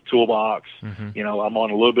coolered, it's toolbox. Mm-hmm. You know, I'm on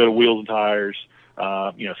a little bit of wheels and tires,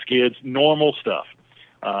 skids, normal stuff.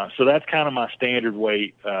 So that's kind of my standard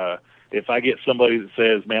weight. If I get somebody that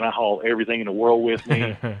says, man, I haul everything in the world with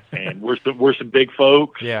me and we're some big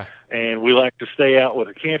folks and we like to stay out with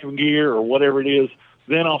a camping gear or whatever it is,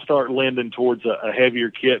 then I'll start lending towards a heavier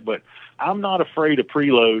kit. But I'm not afraid to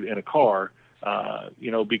preload in a car.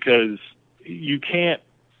 Because you can't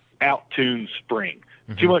out-tune spring.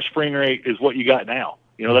 Mm-hmm. Too much spring rate is what you got now.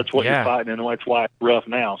 You know, that's what you're fighting, and that's why it's rough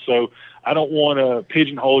now. So I don't want to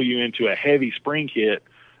pigeonhole you into a heavy spring kit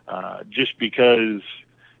just because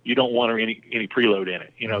you don't want any preload in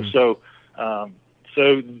it. You know, mm-hmm.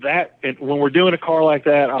 So that, and when we're doing a car like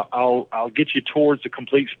that, I'll get you towards the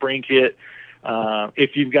complete spring kit.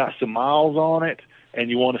 If you've got some miles on it, and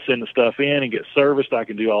you want to send the stuff in and get serviced, I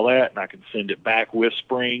can do all that, and I can send it back with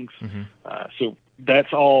springs. Mm-hmm. So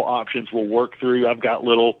that's all options we'll work through. I've got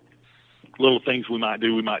little little things we might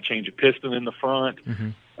do. We might change a piston in the front.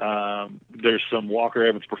 There's some Walker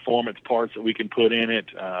Evans Performance parts that we can put in it.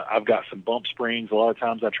 I've got some bump springs. A lot of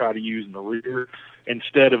times I try to use in the rear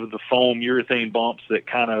instead of the foam urethane bumps that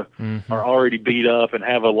kind of are already beat up and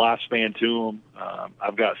have a lifespan to them.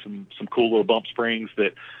 I've got some cool little bump springs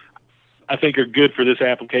that I think are good for this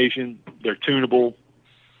application. They're tunable.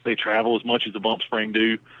 They travel as much as the bump spring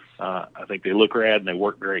do. I think they look rad and they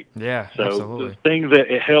work great. Yeah, so absolutely. The thing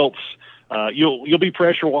that it helps, you'll be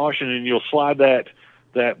pressure washing and you'll slide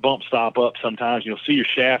that bump stop up sometimes. You'll see your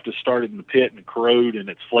shaft has started in the pit and corrode and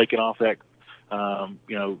it's flaking off that,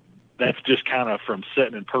 that's just kind of from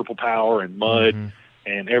sitting in purple power and mud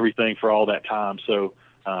and everything for all that time. So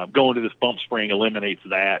going to this bump spring eliminates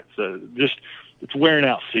that. So just it's wearing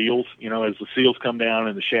out seals, as the seals come down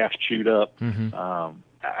and the shaft's chewed up.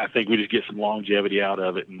 I think we just get some longevity out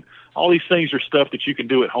of it. And all these things are stuff that you can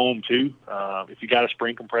do at home too. If you got a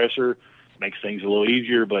spring compressor, it makes things a little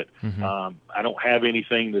easier, but I don't have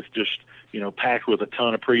anything that's just, packed with a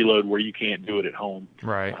ton of preload where you can't do it at home.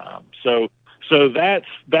 Right. So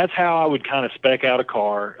that's how I would kind of spec out a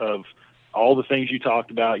car of all the things you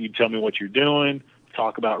talked about. You tell me what you're doing,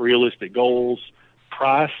 talk about realistic goals,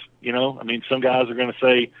 price. Some guys are going to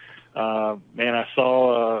say, man, I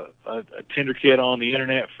saw a tender kit on the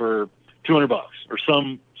internet for $200 or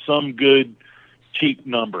some good cheap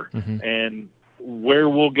number. And where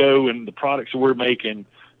we'll go and the products that we're making,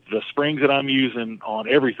 the springs that I'm using on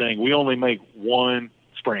everything, we only make one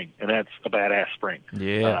spring, and that's a badass spring.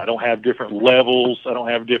 Yeah. I don't have different levels. I don't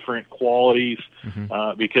have different qualities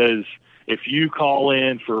because if you call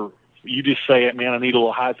in you just say, man, I need a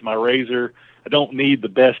little height to my razor. I don't need the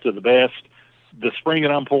best of the best. The spring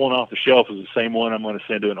that I'm pulling off the shelf is the same one I'm going to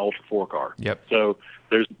send to an Ultra 4 car. Yep. So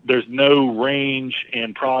there's no range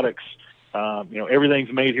in products.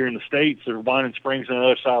 Everything's made here in the States. They're winding springs on the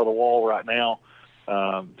other side of the wall right now.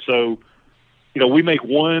 So we make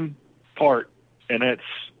one part, and that's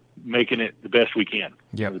making it the best we can.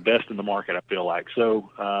 Yep. The best in the market, I feel like. So,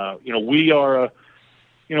 we're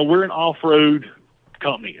an off-road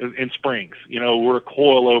company in springs. We're a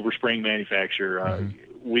coil-over spring manufacturer.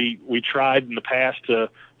 We tried in the past to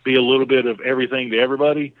be a little bit of everything to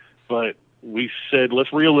everybody, but we said,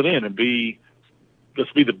 let's reel it in and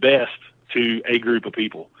let's be the best to a group of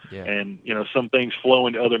people. Yeah. And, some things flow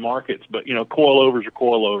into other markets, but, coilovers are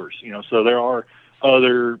coilovers, so there are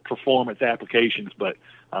other performance applications, but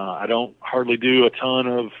I don't hardly do a ton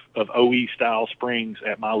of OE style springs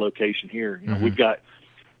at my location here. We've got,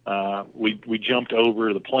 we jumped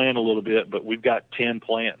over the plant a little bit, but we've got 10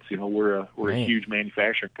 plants. We're a huge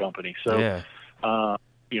manufacturing company. So,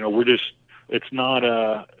 we're just, it's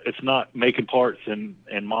not making parts in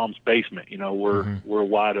mom's basement. We're a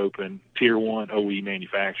wide open tier 1 OE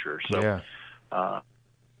manufacturer. So,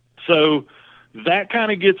 so that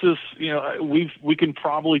kind of gets us, we can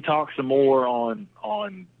probably talk some more on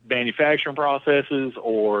manufacturing processes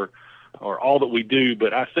or all that we do.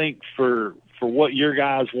 But I think for what your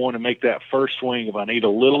guys want to make that first swing, if I need a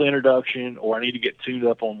little introduction or I need to get tuned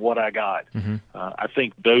up on what I got, I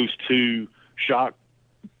think those two shock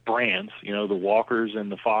brands, the Walkers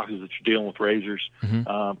and the Foxes that you're dealing with razors,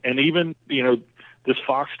 and even, this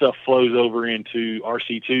Fox stuff flows over into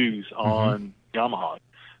RC2s on Yamaha.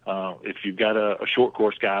 If you've got a short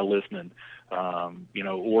course guy listening,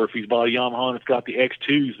 or if he's bought a Yamaha and it's got the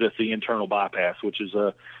X2s, that's the internal bypass, which is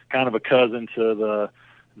a kind of a cousin to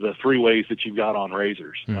the three-ways that you've got on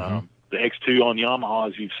razors. The X2 on Yamaha,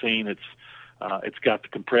 as you've seen, it's got the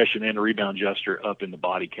compression and the rebound adjuster up in the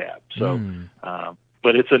body cap. So,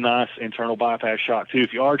 but it's a nice internal bypass shock too.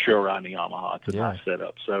 If you are trail riding the Yamaha, it's a nice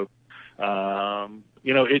setup. So,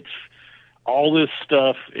 it's all this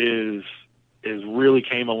stuff is really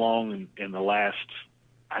came along in the last,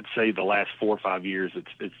 I'd say the last 4 or 5 years.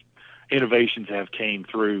 It's innovations have came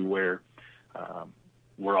through where,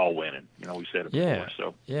 we're all winning. We said it before.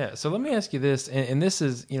 So So let me ask you this, and this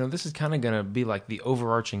is kind of going to be like the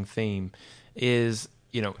overarching theme is,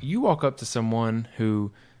 you walk up to someone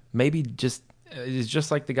who maybe is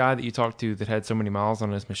just like the guy that you talked to that had so many miles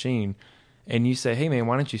on his machine, and you say, hey man,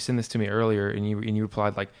 why didn't you send this to me earlier? And you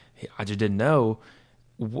replied like, hey, I just didn't know.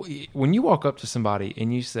 When you walk up to somebody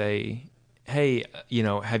and you say, hey,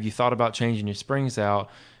 have you thought about changing your springs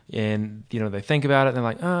out? And, they think about it and they're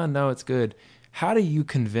like, oh, no, it's good. How do you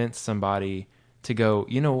convince somebody to go,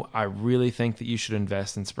 I really think that you should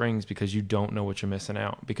invest in springs because you don't know what you're missing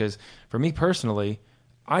out? Because for me personally,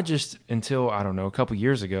 until, I don't know, a couple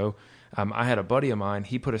years ago, I had a buddy of mine,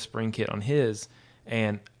 he put a spring kit on his,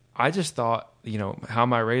 and I just thought, how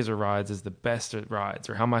my Razor rides is the best it rides,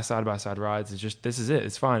 or how my side-by-side rides is just, this is it.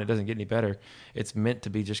 It's fine. It doesn't get any better. It's meant to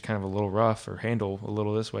be just kind of a little rough or handle a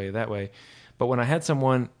little this way, that way. But when I had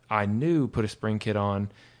someone I knew put a spring kit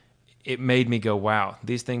on, it made me go, wow,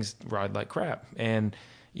 these things ride like crap. And,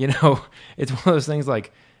 it's one of those things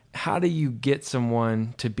like, how do you get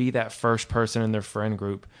someone to be that first person in their friend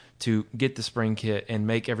group to get the spring kit and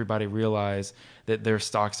make everybody realize that their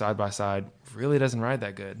stock side-by-side really doesn't ride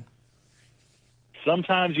that good?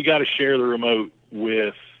 Sometimes you got to share the remote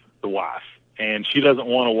with the wife, and she doesn't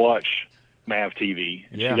want to watch MAV TV.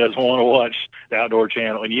 Yeah. She doesn't want to watch the Outdoor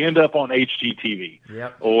Channel, and you end up on HGTV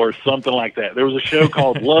or something like that. There was a show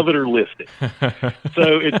called Love It or List It.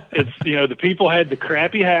 So it's the people had the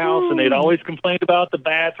crappy house, and they'd always complained about the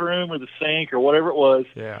bathroom or the sink or whatever it was.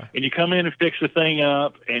 Yeah. And you come in and fix the thing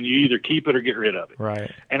up, and you either keep it or get rid of it.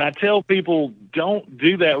 Right. And I tell people, don't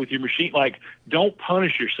do that with your machine. Like, don't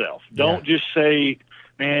punish yourself. Don't just say,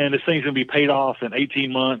 man, this thing's going to be paid off in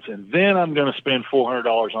 18 months, and then I'm going to spend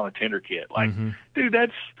 $400 on a tender kit. Like, dude,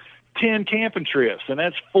 that's 10 camping trips, and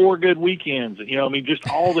that's 4 good weekends. Just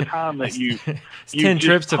all the time that you it's 10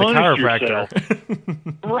 trips to the chiropractor.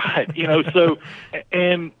 Right.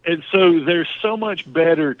 So there's so much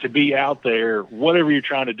better to be out there, whatever you're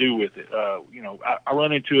trying to do with it. I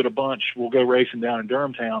run into it a bunch. We'll go racing down in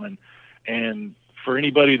Durhamtown, and for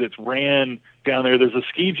anybody that's ran down there's a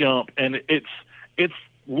ski jump, and it's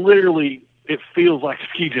literally, it feels like a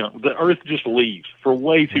ski jump. The earth just leaves for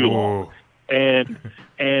way too long.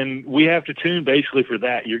 And we have to tune basically for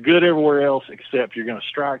that. You're good everywhere else except you're going to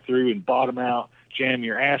strike through and bottom out, jam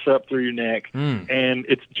your ass up through your neck, and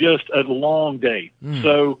it's just a long day.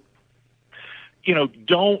 So,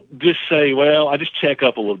 don't just say, well, I just check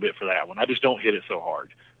up a little bit for that one. I just don't hit it so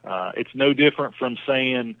hard. It's no different from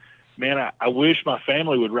saying, man, I wish my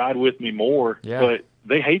family would ride with me more, but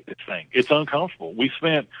they hate this thing. It's uncomfortable. We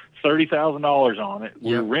spent $30,000 on it.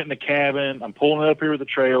 We're renting a cabin. I'm pulling it up here with a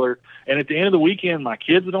trailer. And at the end of the weekend, my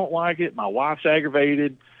kids don't like it. My wife's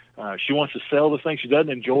aggravated. She wants to sell this thing. She doesn't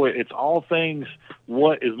enjoy it. It's all things.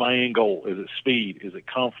 What is my end goal? Is it speed? Is it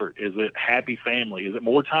comfort? Is it happy family? Is it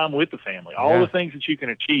more time with the family? All the things that you can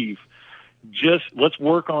achieve. Just let's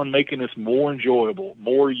work on making this more enjoyable,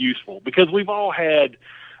 more useful, because we've all had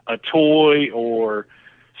a toy or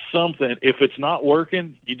something. If it's not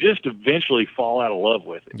working, you just eventually fall out of love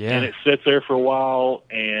with it. And it sits there for a while,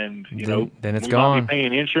 and then it's we gone. might be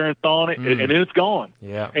paying insurance on it, and then it's gone.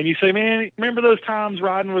 And you say, man, remember those times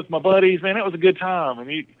riding with my buddies? Man, that was a good time.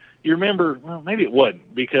 And you remember, well, maybe it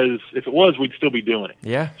wasn't, because if it was, we'd still be doing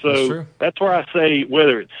it. So that's where I say,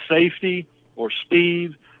 whether it's safety or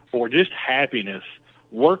speed or just happiness,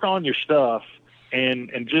 work on your stuff,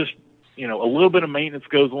 and just a little bit of maintenance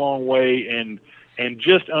goes a long way, and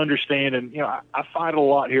just understand. And I fight a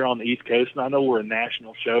lot here on the East Coast, and I know we're a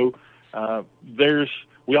national show.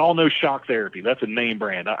 We all know Shock Therapy. That's a name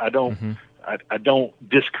brand. I don't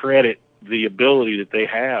discredit the ability that they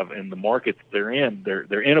have in the market that they're in.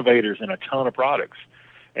 They're innovators in a ton of products,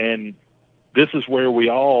 and this is where we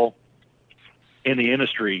all in the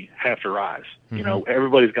industry have to rise.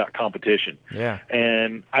 Everybody's got competition.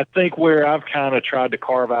 And I think where I've kind of tried to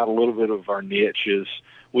carve out a little bit of our niche is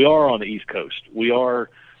we are on the East Coast. We are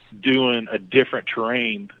doing a different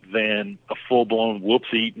terrain than a full-blown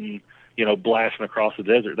whoops-eating, blasting across the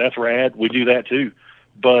desert. That's rad. We do that too.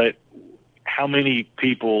 But how many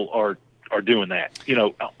people are doing that,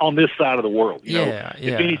 on this side of the world? If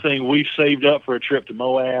anything, we've saved up for a trip to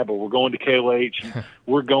Moab, or we're going to KOH, and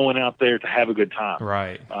we're going out there to have a good time.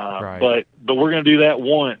 Right. But we're going to do that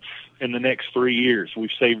once in the next 3 years. We've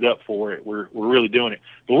saved up for it. We're really doing it.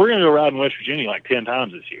 But we're going to go ride in West Virginia like 10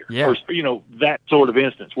 times this year. Or, that sort of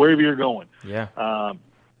instance, wherever you're going.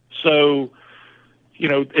 So,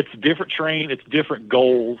 it's a different terrain, it's different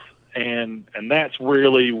goals, and that's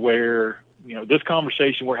really where, this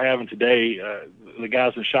conversation we're having today, the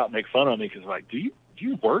guys in the shop make fun of me because, like, do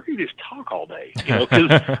you work or you just talk all day? Because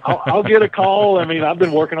I'll get a call. I mean, I've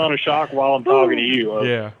been working on a shock while I'm talking to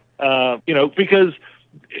you. Because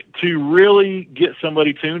to really get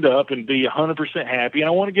somebody tuned up and be 100% happy, and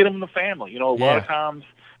I want to get them in the family. A lot of times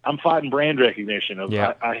I'm fighting brand recognition.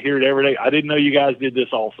 I hear it every day. I didn't know you guys did this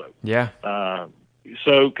also.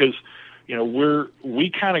 So, because we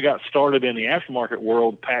kind of got started in the aftermarket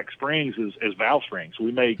world. Pack Springs as valve springs.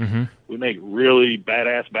 We make really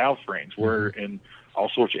badass valve springs. We're in all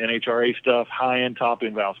sorts of NHRA stuff, high end, top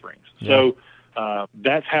end valve springs. So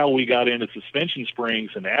that's how we got into suspension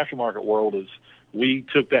springs in the aftermarket world. Is we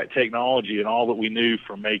took that technology and all that we knew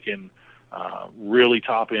from making really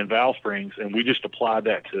top end valve springs, and we just applied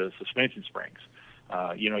that to suspension springs.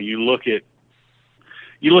 You look at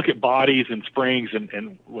you look at bodies and springs,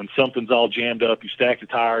 and when something's all jammed up, you stack the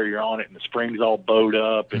tire, you're on it, and the spring's all bowed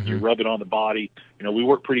up, and you rub it on the body. We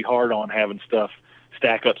work pretty hard on having stuff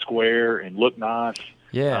stack up square and look nice.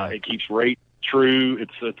 Yeah, it keeps rate true.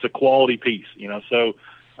 It's a quality piece. So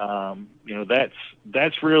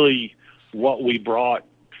that's really what we brought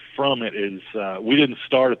from it. Is we didn't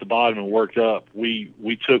start at the bottom and worked up.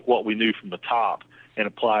 We took what we knew from the top and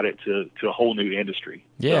applied it to a whole new industry.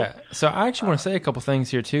 Yeah. So I actually want to say a couple things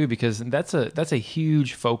here too, because that's a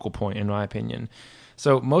huge focal point in my opinion.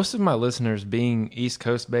 So most of my listeners being East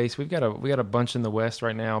Coast based, we got a bunch in the West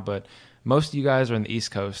right now, but most of you guys are in the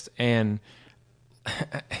East Coast, and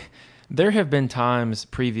there have been times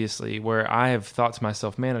previously where I have thought to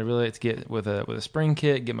myself, man, I'd really like to get with a spring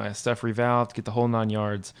kit, get my stuff revalved, get the whole 9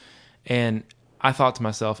 yards. And I thought to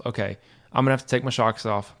myself, okay, I'm going to have to take my shocks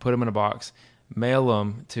off, put them in a box, mail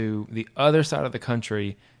them to the other side of the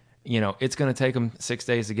country. It's going to take them 6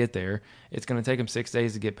 days to get there. It's going to take them 6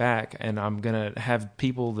 days to get back. And I'm going to have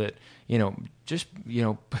people that,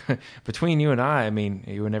 between you and I mean,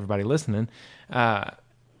 you and everybody listening,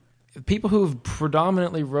 people who've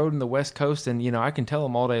predominantly rode in the West Coast, and, I can tell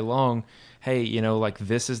them all day long, hey,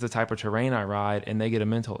 this is the type of terrain I ride, and they get a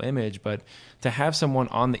mental image. But to have someone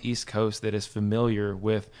on the East Coast that is familiar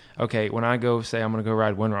with, okay, when I go, say I'm going to go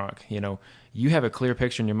ride Windrock, you have a clear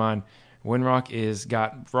picture in your mind. Windrock is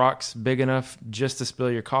got rocks big enough just to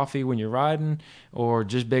spill your coffee when you're riding, or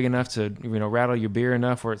just big enough to rattle your beer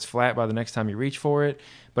enough where it's flat by the next time you reach for it.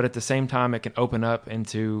 But at the same time, it can open up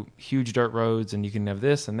into huge dirt roads, and you can have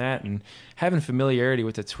this and that, and having familiarity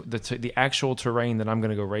with the actual terrain that I'm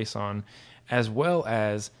going to go race on, as well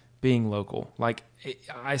as being local. Like,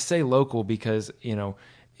 I say local because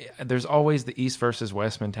there's always the East versus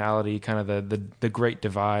West mentality, kind of the great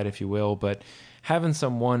divide, if you will, but having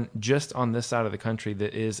someone just on this side of the country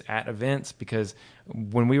that is at events, because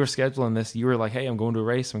when we were scheduling this, you were like, hey, I'm going to a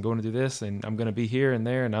race, I'm going to do this, and I'm going to be here and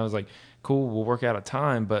there. And I was like, cool, we'll work out a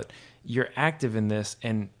time. But you're active in this.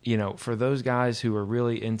 And, for those guys who are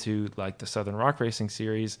really into like the Southern Rock Racing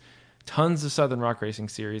Series, tons of Southern Rock Racing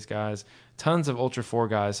Series guys, tons of Ultra 4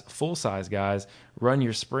 guys, full-size guys, run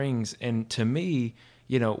your springs. And to me,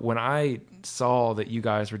 when I saw that you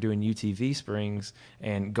guys were doing UTV springs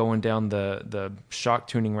and going down the shock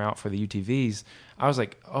tuning route for the UTVs, I was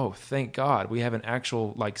like, oh, thank God we have an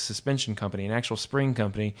actual like suspension company, an actual spring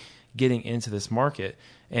company getting into this market.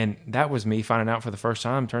 And that was me finding out for the first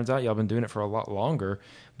time. Turns out y'all been doing it for a lot longer.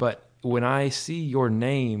 But when I see your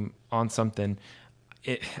name on something,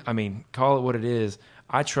 call it what it is.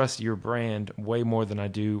 I trust your brand way more than I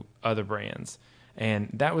do other brands. And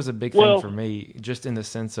that was a big thing for me, just in the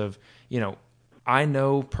sense of, I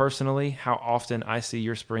know personally how often I see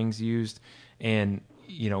your springs used. And,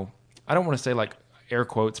 I don't want to say like air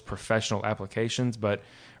quotes professional applications, but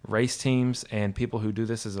race teams and people who do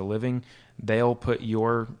this as a living, they'll put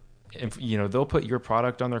your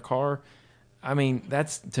product on their car.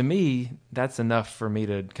 To me, that's enough for me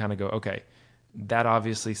to kind of go, okay, that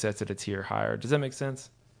obviously sets it a tier higher. Does that make sense?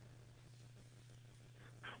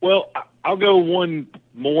 Well, I'll go one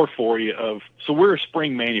more for you. So we're a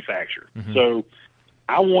spring manufacturer. Mm-hmm. So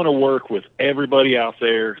I want to work with everybody out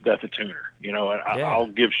there that's a tuner. I'll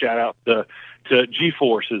give shout out to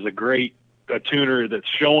G-Force is a great tuner that's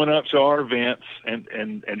showing up to our events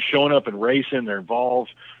and showing up and racing. They're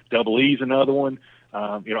involved. Double E's another one.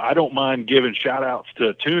 I don't mind giving shout outs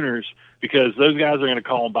to tuners because those guys are going to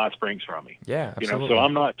call and buy springs from me. Yeah, absolutely. So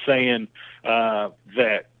I'm not saying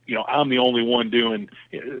that I'm the only one doing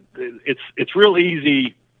it. It's real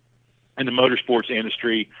easy in the motorsports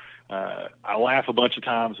industry. I laugh a bunch of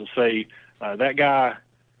times and say, that guy,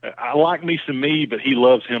 I like me some me, but he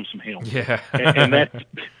loves him some him. Yeah. and that's,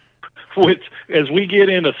 as we get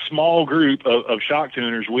in a small group of shock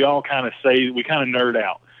tuners, we all kind of nerd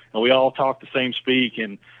out and we all talk the same speak.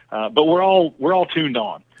 And, but we're all tuned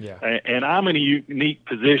on. Yeah. And I'm in a unique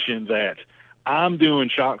position that I'm doing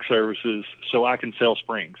shock services so I can sell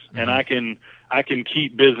springs. Mm-hmm. And I can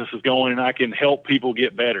keep businesses going and I can help people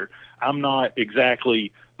get better. I'm not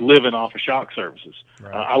exactly living off of shock services.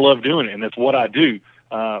 Right. I love doing it and that's what I do.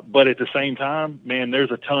 But at the same time, man,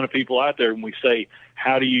 there's a ton of people out there when we say,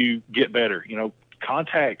 how do you get better?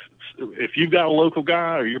 Contact, if you've got a local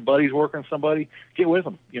guy or your buddy's working with somebody, get with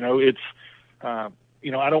them.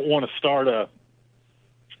 I don't want to start a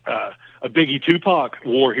Biggie Tupac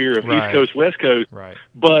war here of right. East Coast, West Coast, right.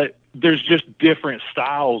 But there's just different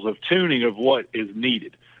styles of tuning of what is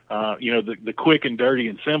needed. The quick and dirty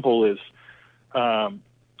and simple is,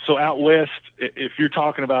 So out west, if you're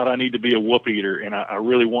talking about I need to be a whoop eater and I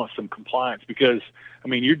really want some compliance, because I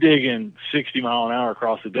mean you're digging 60 mile an hour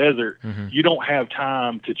across the desert, you don't have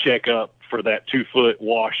time to check up for that 2-foot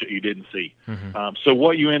wash that you didn't see. So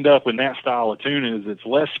what you end up in that style of tuning is it's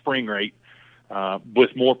less spring rate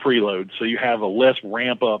with more preload, so you have a less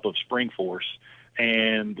ramp up of spring force.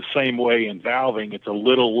 And the same way in valving, it's a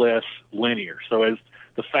little less linear. So as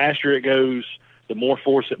the faster it goes, the more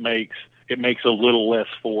force it makes a little less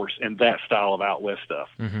force in that style of out west stuff,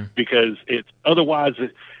 because it's otherwise,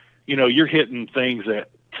 you're hitting things at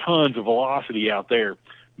tons of velocity out there.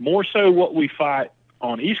 More so what we fight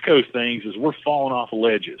on East Coast things is we're falling off of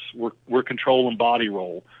ledges. We're controlling body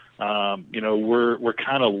roll. We're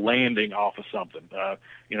kind of landing off of something,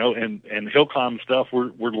 and hill climb stuff.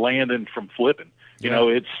 We're landing from flipping.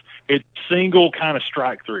 It's single kind of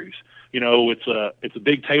strike throughs. It's a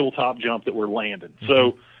big tabletop jump that we're landing.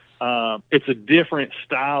 So it's a different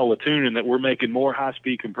style of tuning that we're making more high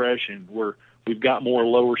speed compression. We've got more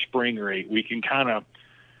lower spring rate. We can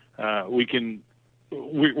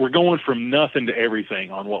we're going from nothing to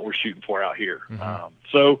everything on what we're shooting for out here.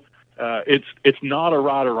 It's not a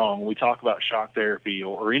right or wrong when we talk about shock therapy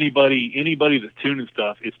or anybody that's tuning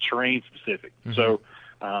stuff. It's terrain specific. So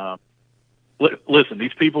listen,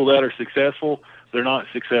 these people that are successful, they're not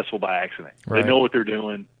successful by accident. Right. They know what they're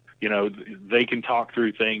doing. They can talk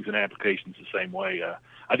through things and applications the same way.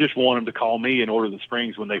 I just want them to call me and order the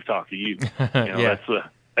springs when they've talked to you. That's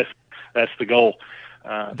the goal.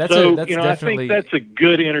 I think that's a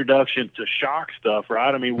good introduction to shock stuff,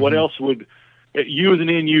 right? I mean, what else would you as an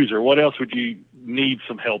end user, what else would you need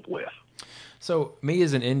some help with? So me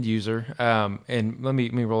as an end user, and let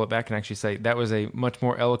me roll it back and actually say that was a much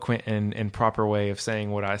more eloquent and proper way of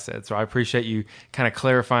saying what I said. So I appreciate you kind of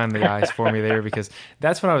clarifying the ice for me there, because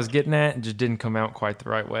that's what I was getting at and just didn't come out quite the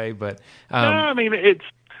right way. But no, I mean,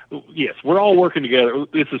 yes, we're all working together.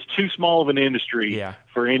 This is too small of an industry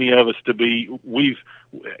for any of us to be.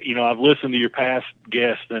 I've listened to your past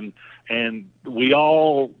guests, and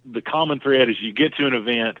the common thread is you get to an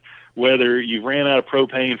event, whether you ran out of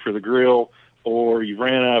propane for the grill or you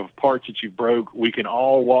ran out of parts that you broke, we can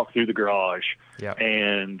all walk through the garage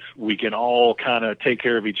and we can all kind of take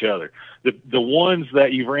care of each other. The ones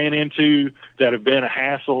that you've ran into that have been a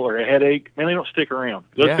hassle or a headache, man, they don't stick around.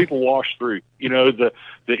 Those people wash through. The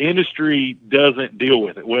industry doesn't deal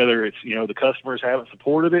with it, whether it's, the customers haven't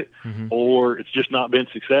supported it or it's just not been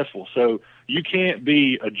successful. So you can't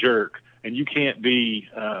be a jerk and you can't be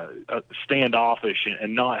standoffish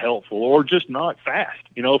and not helpful or just not fast.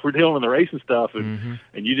 If we're dealing with the racing stuff and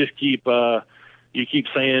you just keep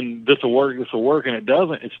saying this will work, and it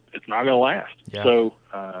doesn't, it's not going to last. Yeah. So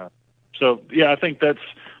I think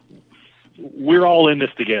we're all in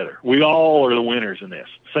this together. We all are the winners in this.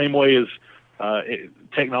 Same way as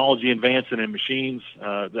technology advancing in machines,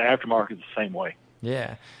 the aftermarket is the same way.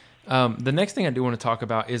 Yeah. The next thing I do want to talk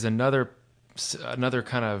about is another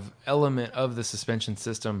kind of element of the suspension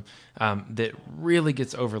system that really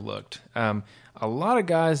gets overlooked. A lot of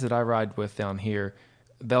guys that I ride with down here,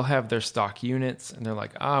 they'll have their stock units and they're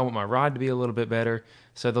like, I want my ride to be a little bit better.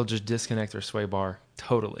 So they'll just disconnect their sway bar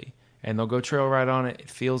totally. And they'll go trail ride on it. It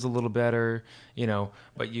feels a little better,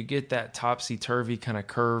 but you get that topsy-turvy kind of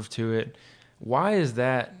curve to it. Why is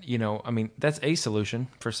that? That's a solution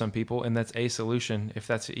for some people, and that's a solution if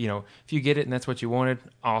that's, if you get it and that's what you wanted,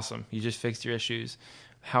 awesome. You just fixed your issues.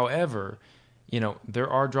 However, there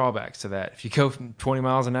are drawbacks to that. If you go 20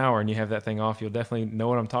 miles an hour and you have that thing off, you'll definitely know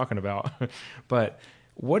what I'm talking about. But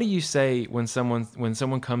what do you say when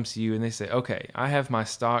someone comes to you and they say, okay, I have my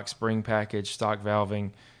stock spring package, stock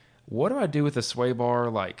valving. What do I do with a sway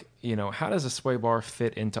bar? How does a sway bar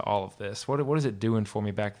fit into all of this? What is it doing for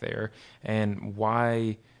me back there? And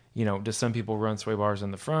why, do some people run sway bars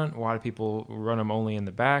in the front? Why do people run them only in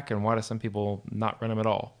the back? And why do some people not run them at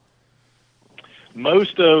all?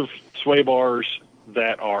 Most of sway bars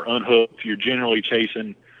that are unhooked, you're generally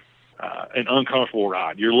chasing an uncomfortable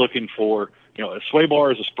ride. You're looking for, a sway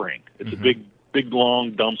bar is a spring. It's a big,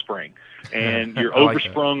 long, dumb spring. And you're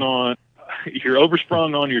oversprung on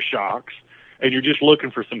your shocks, and you're just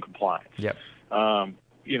looking for some compliance. Yep. I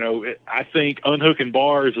think unhooking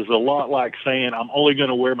bars is a lot like saying I'm only going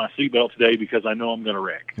to wear my seatbelt today because I know I'm going to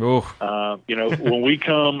wreck. When we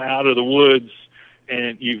come out of the woods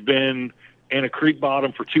and you've been in a creek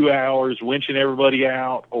bottom for 2 hours, winching everybody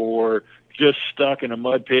out, or just stuck in a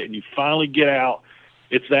mud pit, and you finally get out,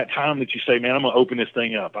 it's that time that you say, man, I'm going to open this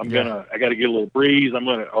thing up. I got to get a little breeze.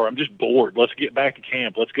 or I'm just bored. Let's get back to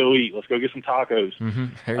camp. Let's go eat. Let's go get some tacos.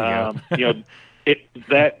 There you go.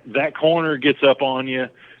 That corner gets up on you.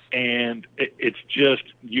 and it's just,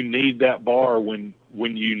 you need that bar when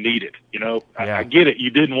you need it. Yeah. I get it. You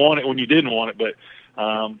didn't want it when you didn't want it, but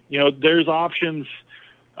there's options.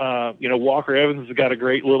 Walker Evans has got a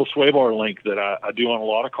great little sway bar link that I do on a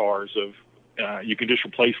lot of cars. You can just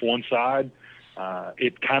replace one side.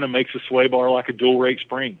 It kind of makes a sway bar like a dual rake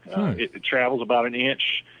spring. It travels about an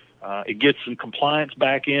inch. It gets some compliance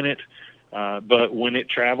back in it. But when it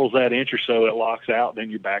travels that inch or so, it locks out, then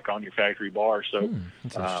you're back on your factory bar. So,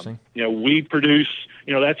 that's interesting. We produce,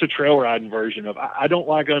 that's a trail riding version of, I don't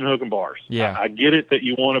like unhooking bars. Yeah. I get it that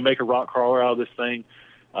you want to make a rock crawler out of this thing.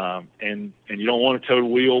 And you don't want a total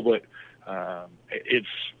wheel, but,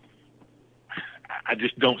 I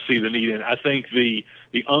just don't see the need in it. I think the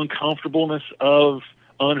uncomfortableness of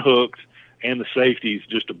unhooked and the safety is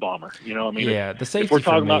just a bummer. The safety. If we're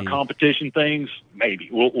talking about competition things, maybe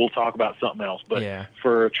we'll talk about something else. But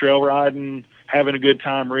for trail riding, having a good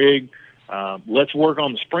time rig, let's work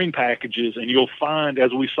on the spring packages, and you'll find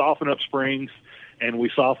as we soften up springs and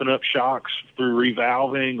we soften up shocks through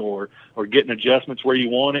revalving or getting adjustments where you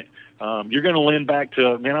want it, you're going to lend back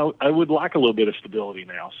to, man, I would like a little bit of stability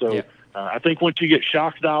now. So I think once you get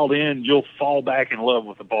shocks dialed in, you'll fall back in love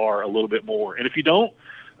with the bar a little bit more. And if you don't,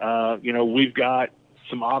 we've got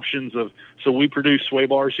some options so we produce sway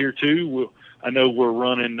bars here too. I know we're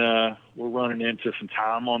running into some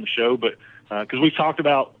time on the show, but because we talked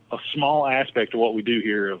about a small aspect of what we do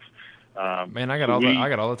here. Man, I got all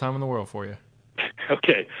the time in the world for you.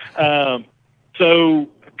 Okay, so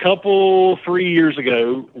 3 years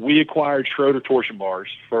ago, we acquired Schroeder torsion bars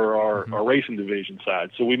for our racing division side.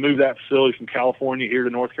 So we moved that facility from California here to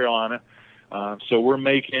North Carolina. So we're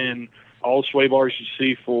making all the sway bars you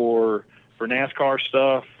see for NASCAR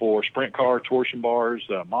stuff, for sprint car torsion bars,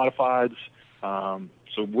 modifieds.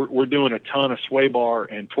 So we're doing a ton of sway bar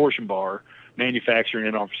and torsion bar manufacturing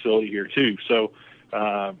in our facility here too. So,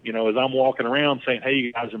 as I'm walking around saying, hey,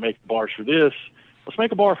 you guys are making bars for this, let's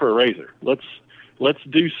make a bar for a razor. Let's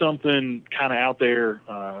do something kind of out there.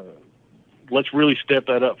 Let's really step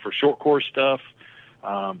that up for short course stuff.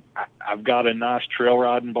 I've got a nice trail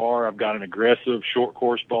riding bar. I've got an aggressive short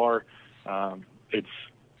course bar. It's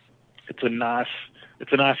a nice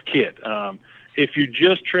kit. If you're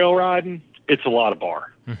just trail riding, it's a lot of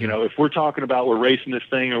bar. If we're talking about we're racing this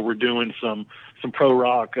thing or we're doing some pro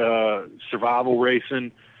rock survival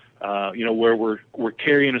racing, where we're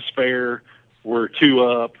carrying a spare, we're two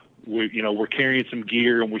up, we're carrying some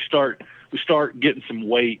gear, and we start getting some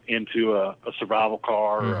weight into a survival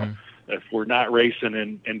car. Or if we're not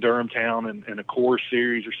racing in Durham Town in a core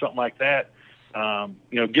series or something like that,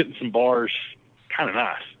 getting some bars kind of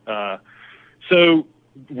nice. So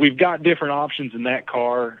we've got different options in that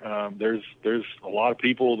car. There's a lot of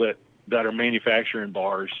people that are manufacturing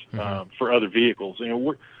bars for other vehicles.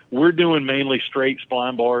 We're doing mainly straight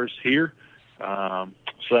spline bars here, so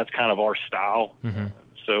that's kind of our style.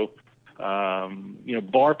 So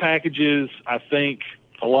bar packages, I think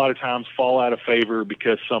a lot of times fall out of favor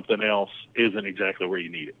because something else isn't exactly where you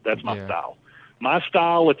need it. That's my style. My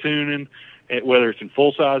style of tuning, whether it's in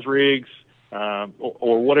full size rigs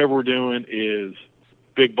or whatever we're doing, is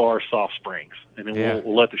big bar, soft springs, and then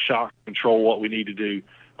we'll let the shock control what we need to do.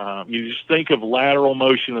 You just think of lateral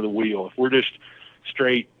motion of the wheel. If we're just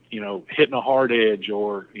straight, hitting a hard edge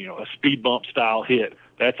or a speed bump style hit,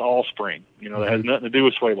 that's all spring. That has nothing to do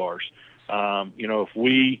with sway bars.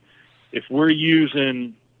 If we're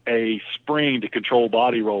using a spring to control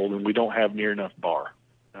body roll, then we don't have near enough bar.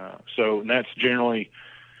 So that's generally,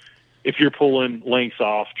 if you're pulling lengths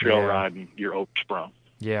off trail riding, you're oversprung.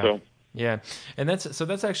 And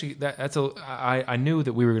that's actually I knew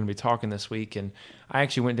that we were going to be talking this week, and I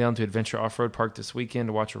actually went down to Adventure Off-Road Park this weekend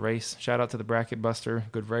to watch a race. Shout out to the Bracket Buster,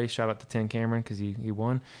 good race. Shout out to Tim Cameron because he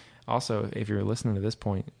won. Also, if you're listening to this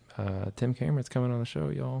point, Tim Cameron's coming on the show,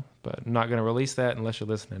 y'all, but I'm not going to release that unless you're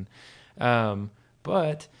listening.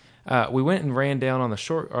 But we went and ran down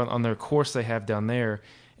on their course they have down there,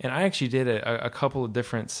 and I actually did a couple of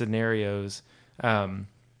different scenarios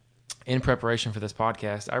in preparation for this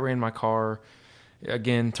podcast. I ran my car,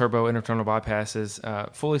 again, turbo internal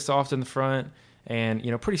bypasses, fully soft in the front and,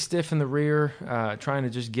 pretty stiff in the rear, trying to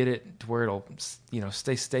just get it to where it'll,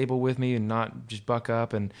 stay stable with me and not just buck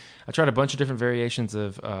up. And I tried a bunch of different variations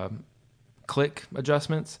of click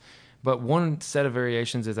adjustments, but one set of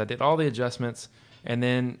variations is I did all the adjustments and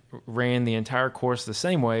then ran the entire course the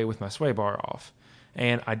same way with my sway bar off.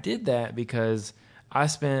 And I did that because I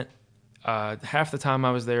spent half the time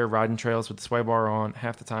I was there riding trails with the sway bar on,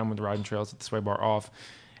 half the time with the riding trails with the sway bar off.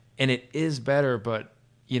 And it is better, but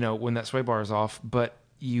when that sway bar is off, but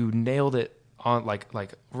you nailed it on like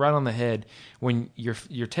right on the head. When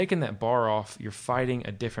you're taking that bar off, you're fighting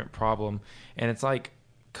a different problem, and it's like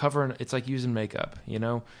it's like using makeup,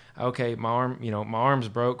 Okay, my arm's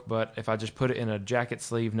broke, but if I just put it in a jacket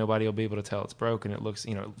sleeve, nobody will be able to tell it's broke, and it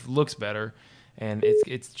looks better, and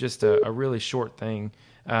it's just a really short thing.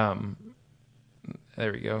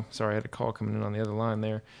 There we go. Sorry, I had a call coming in on the other line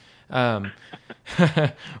there. But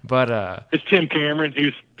it's Tim Cameron.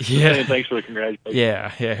 He's saying thanks for the congratulations.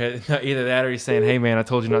 Yeah. Either that or he's saying, "Hey man, I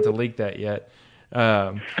told you not to leak that yet."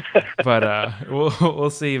 But we'll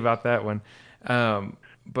see about that one.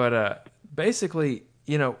 But basically,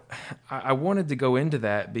 I wanted to go into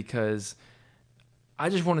that because I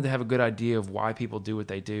just wanted to have a good idea of why people do what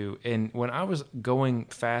they do. And when I was going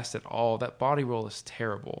fast at all, that body roll is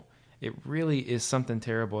terrible. It really is something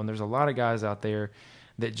terrible. And there's a lot of guys out there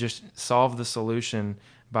that just solve the solution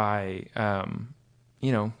by,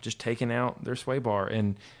 just taking out their sway bar.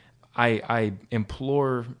 And I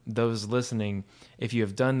implore those listening, if you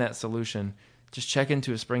have done that solution, just check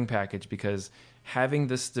into a spring package, because having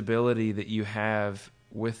the stability that you have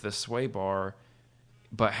with the sway bar,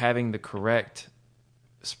 but having the correct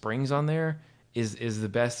springs on there is the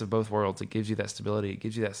best of both worlds. It gives you that stability, it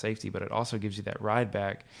gives you that safety, but it also gives you that ride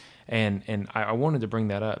back. And I wanted to bring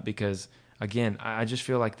that up because, again, I just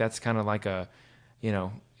feel like that's kind of like a,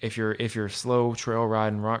 if you're slow trail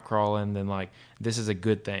riding, rock crawling, then like this is a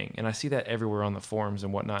good thing. And I see that everywhere on the forums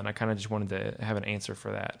and whatnot. And I kind of just wanted to have an answer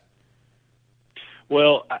for that.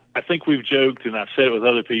 Well, I think we've joked, and I've said it with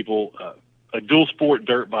other people, a dual sport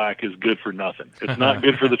dirt bike is good for nothing. It's not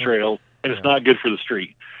good for the trail, and it's not good for the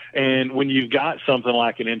street. And when you've got something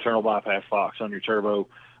like an internal bypass Fox on your turbo,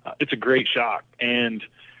 it's a great shock. And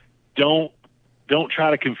don't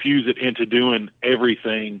try to confuse it into doing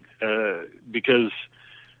everything, because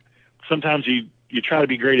sometimes you try to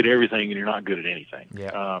be great at everything and you're not good at anything.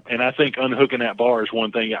 Yeah. And I think unhooking that bar is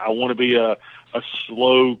one thing. I want to be a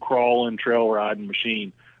slow crawling trail riding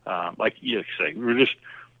machine. Like you say,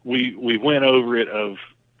 we went over it of,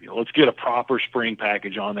 let's get a proper spring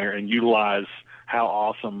package on there and utilize how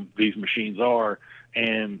awesome these machines are.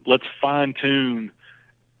 And let's fine tune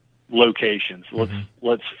locations.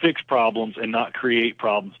 Let's fix problems and not create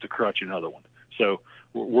problems to crutch another one. So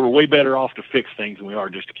we're way better off to fix things than we are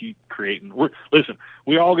just to keep creating.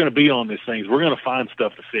 We're all going to be on these things. We're going to find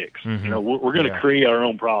stuff to fix. We're going to create our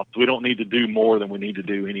own problems. We don't need to do more than we need to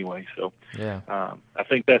do anyway. So I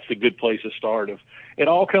think that's a good place to start. It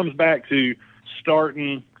all comes back to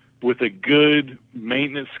starting with a good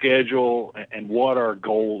maintenance schedule and what our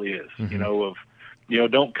goal is,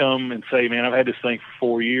 don't come and say, man, I've had this thing for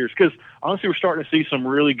 4 years. Because honestly, we're starting to see some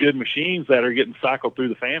really good machines that are getting cycled through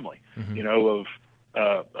the family, of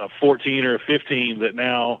a 14 or a 15 that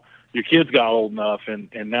now your kids got old enough and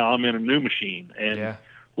now I'm in a new machine. And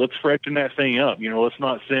let's freshen that thing up. Let's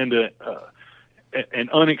not send an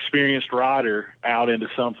unexperienced rider out into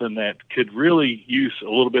something that could really use a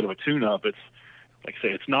little bit of a tune-up. It's, like I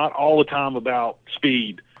say, it's not all the time about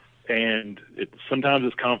speed. And sometimes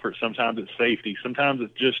it's comfort, sometimes it's safety, sometimes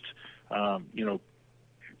it's just,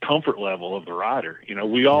 comfort level of the rider.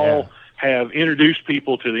 We all have introduced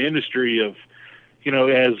people to the industry of,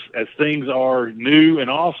 as things are new and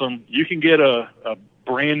awesome, you can get a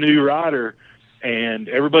brand new rider and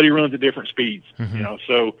everybody runs at different speeds,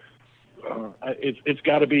 so it's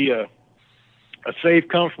got to be a safe,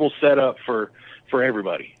 comfortable setup for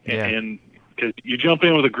everybody. And because you jump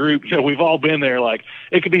in with a group, we've all been there. Like,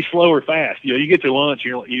 it could be slow or fast. You get to lunch,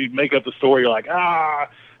 you make up the story. You're like,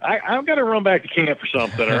 I've got to run back to camp or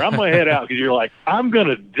something, or I'm going to head out, because you're like, I'm going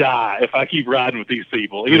to die if I keep riding with these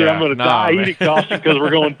people. Either I'm going to die eating exhaustion because we're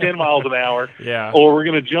going 10 miles an hour, or we're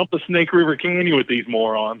going to jump the Snake River Canyon with these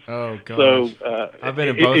morons. Oh, gosh. So I've been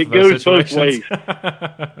in both it of those goes situations. both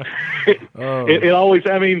ways. It always,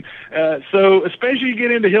 so especially you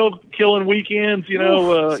get into hill killing weekends,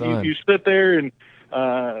 you sit there and,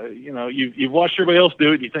 you've watched everybody else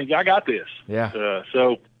do it and you think, I got this. Yeah.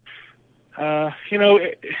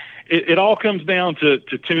 It all comes down to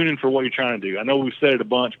tuning for what you're trying to do. I know we've said it a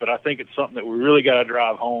bunch, but I think it's something that we really got to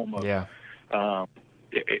drive home.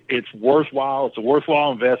 It's worthwhile. It's a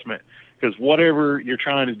worthwhile investment, because whatever you're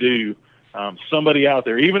trying to do, somebody out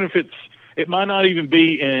there, even if it might not even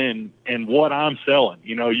be in what I'm selling,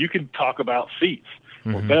 you can talk about seats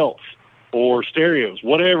or belts or stereos,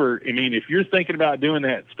 whatever. If you're thinking about doing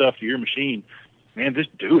that stuff to your machine, man,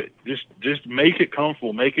 just do it. Just make it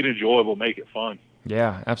comfortable, make it enjoyable, make it fun.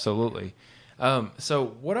 Yeah, absolutely.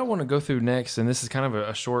 So what I want to go through next, and this is kind of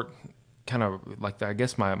a short, kind of like, I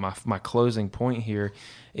guess my closing point here,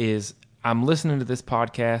 is I'm listening to this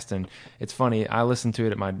podcast, and it's funny. I listen to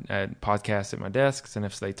it at my podcast at my desks, and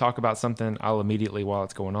if they talk about something, I'll immediately, while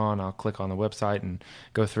it's going on, I'll click on the website and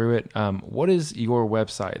go through it. What is your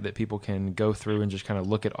website that people can go through and just kind of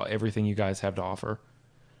look at everything you guys have to offer?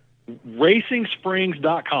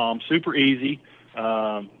 RacingSprings.com, super easy.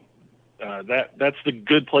 That's the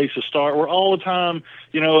good place to start. We're all the time,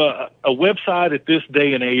 a website at this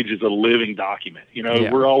day and age is a living document.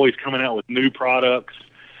 We're always coming out with new products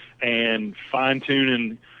and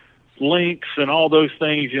fine-tuning links and all those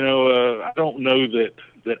things. I don't know that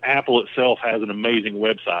Apple itself has an amazing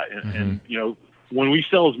website. And when we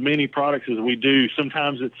sell as many products as we do,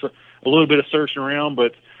 sometimes it's a little bit of searching around,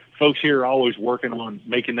 but folks here are always working on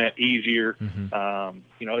making that easier.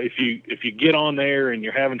 If you get on there and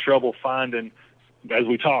you're having trouble finding, as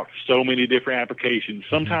we talked, so many different applications,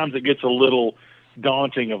 sometimes it gets a little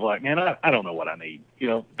daunting of like, man, I don't know what I need.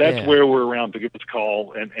 That's where we're around to give us a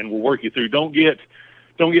call and we'll work you through. Don't get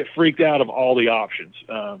freaked out of all the options.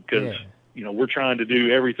 Cause we're trying to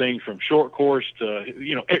do everything from short course to,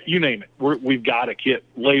 you name it. We've got a kit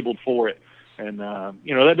labeled for it. And,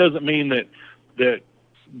 that doesn't mean that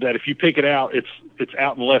if you pick it out, it's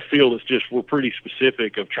out in left field. It's just, we're pretty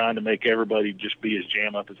specific of trying to make everybody just be as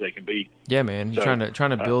jam up as they can be. Yeah, man. You're trying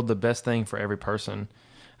to build the best thing for every person.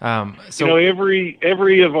 So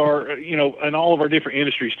every of our, in all of our different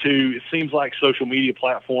industries too, it seems like social media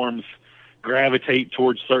platforms gravitate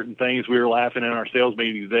towards certain things. We were laughing in our sales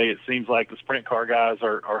meeting today. It seems like the sprint car guys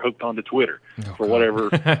are hooked onto Twitter for whatever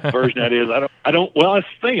version that is. Well, that's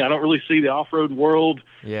the thing. I don't really see the off-road world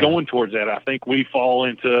going towards that. I think we fall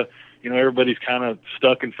into, everybody's kind of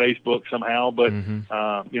stuck in Facebook somehow, but,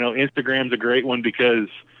 Instagram's a great one because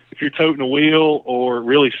if you're toting a wheel or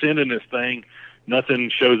really sending this thing, nothing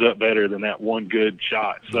shows up better than that one good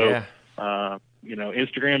shot. So,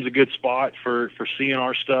 Instagram's a good spot for seeing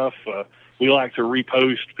our stuff. We like to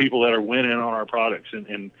repost people that are winning on our products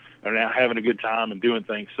and are now having a good time and doing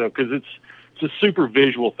things. So, cause it's a super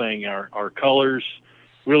visual thing. Our colors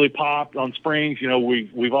really popped on Springs.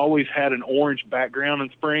 We've always had an orange background in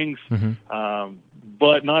Springs.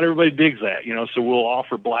 But not everybody digs that, so we'll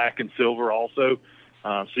offer black and silver also.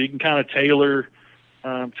 So you can kind of tailor,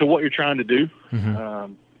 to what you're trying to do. I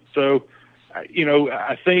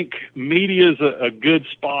think media is a good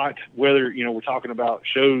spot, whether, we're talking about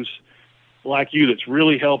shows like you that's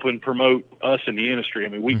really helping promote us in the industry. I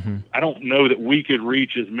mean, I don't know that we could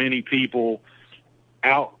reach as many people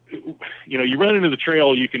out. You run into the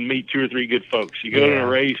trail, you can meet 2 or 3 good folks. You go to a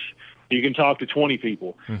race, you can talk to 20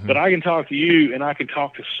 people. But I can talk to you and I can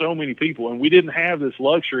talk to so many people. And we didn't have this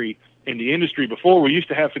luxury in the industry before. We used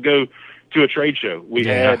to have to go to a trade show. We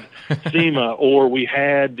had SEMA, or we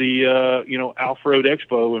had the Off-Road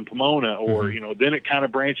Expo in Pomona, or then it kind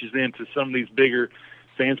of branches into some of these bigger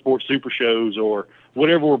fan sports super shows or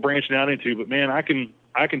whatever we're branching out into. But man, I can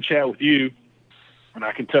chat with you and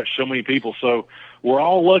I can touch so many people. So we're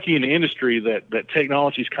all lucky in the industry that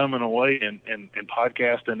technology's coming away and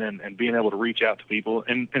podcasting and being able to reach out to people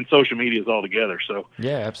and social media is all together. So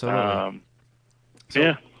yeah, absolutely.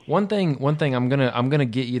 One thing I'm gonna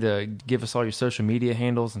get you to give us all your social media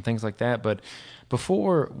handles and things like that. But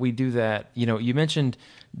before we do that, you mentioned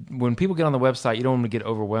when people get on the website, you don't want to get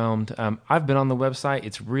overwhelmed. I've been on the website.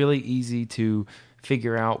 It's really easy to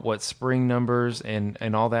figure out what spring numbers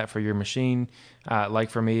and all that for your machine. Like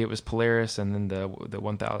for me, it was Polaris, and then the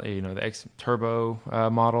 1000, the X Turbo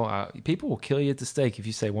model. People will kill you at the stake if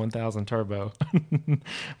you say 1000 Turbo,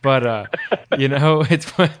 but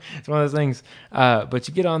it's one of those things. But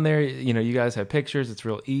you get on there, you guys have pictures. It's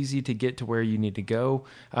real easy to get to where you need to go.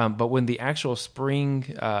 But when the actual spring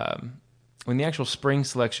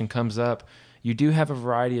selection comes up, you do have a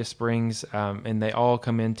variety of springs, and they all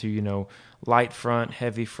come into light front,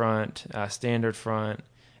 heavy front, standard front,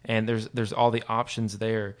 and there's all the options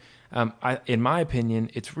there. In my opinion,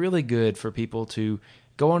 it's really good for people to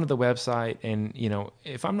go onto the website and,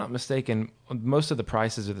 if I'm not mistaken, most of the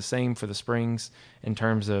prices are the same for the springs in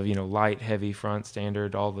terms of, light, heavy, front,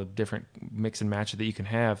 standard, all the different mix and match that you can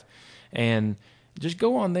have. And just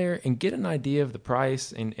go on there and get an idea of the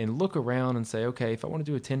price and look around and say, okay, if I want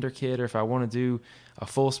to do a tender kit or if I want to do a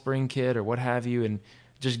full spring kit or what have you, and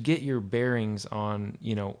just get your bearings on,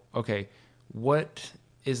 okay, what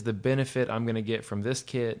is the benefit I'm going to get from this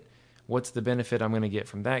kit? What's the benefit I'm going to get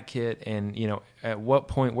from that kit? And, at what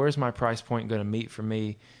point, where's my price point going to meet for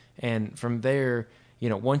me? And from there,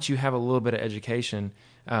 once you have a little bit of education,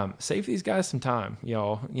 save these guys some time,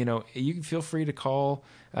 y'all. You can feel free to call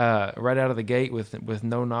right out of the gate with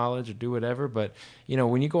no knowledge or do whatever. But,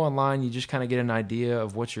 when you go online, you just kind of get an idea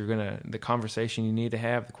of what the conversation you need to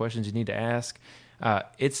have, the questions you need to ask.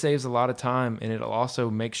 it saves a lot of time, and it'll also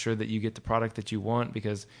make sure that you get the product that you want,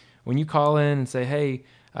 because when you call in and say, hey,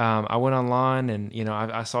 I went online and,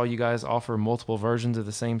 I saw you guys offer multiple versions of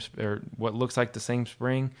the same, or what looks like the same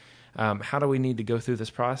spring. How do we need to go through this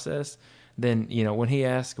process? Then, when he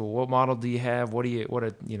asks, well, what model do you have? What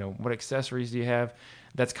accessories do you have?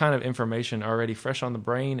 That's kind of information already fresh on the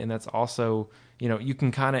brain. And that's also, you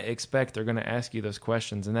can kind of expect they're going to ask you those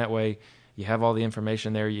questions. And that way you have all the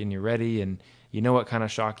information there and you're ready, and you know what kind of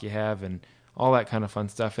shock you have and all that kind of fun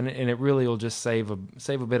stuff. And it really will just save a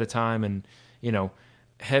bit of time. And,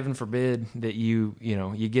 heaven forbid that you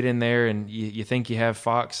get in there and you think you have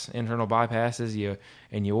Fox internal bypasses,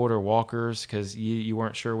 you order Walkers because you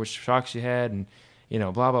weren't sure which shocks you had, and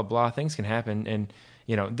blah blah blah. Things can happen, and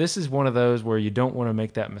this is one of those where you don't want to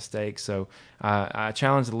make that mistake. So I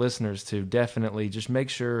challenge the listeners to definitely just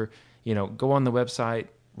make sure go on the website,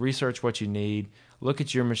 research what you need, look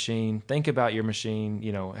at your machine, think about your machine.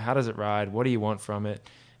 How does it ride? What do you want from it?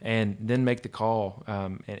 And then make the call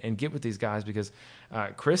and get with these guys, because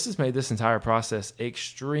Chris has made this entire process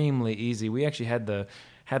extremely easy. We actually had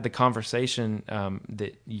the conversation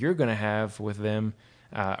that you're going to have with them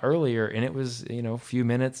earlier, and it was a few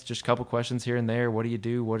minutes, just a couple questions here and there. What do you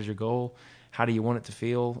do? What is your goal? How do you want it to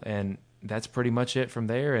feel? And that's pretty much it from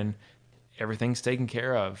there, and everything's taken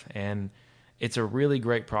care of. And it's a really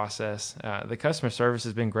great process. The customer service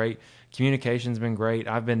has been great. Communication's been great.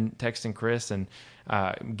 I've been texting Chris and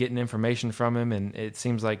getting information from him, and it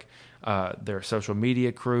seems like their social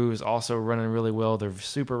media crew is also running really well. They're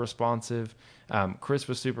super responsive. Chris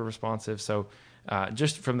was super responsive. So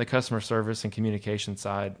just from the customer service and communication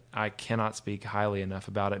side, I cannot speak highly enough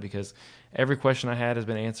about it, because every question I had has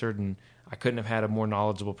been answered, and I couldn't have had a more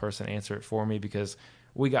knowledgeable person answer it for me, because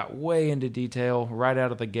we got way into detail right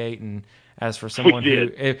out of the gate. And as for someone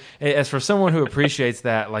who appreciates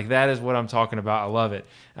that, like, that is what I'm talking about. I love it.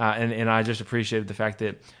 And I just appreciated the fact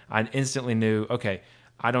that I instantly knew, okay,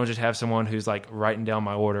 I don't just have someone who's like writing down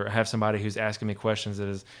my order. I have somebody who's asking me questions that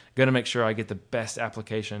is going to make sure I get the best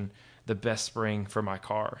application, the best spring for my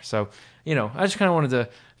car. So, I just kind of wanted to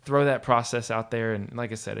throw that process out there. And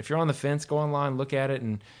like I said, if you're on the fence, go online, look at it,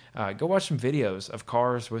 and go watch some videos of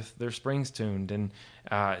cars with their springs tuned, and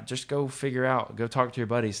just go talk to your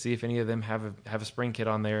buddies, see if any of them have a spring kit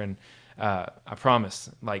on there. And I promise,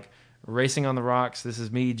 like, Racing on the Rocks, this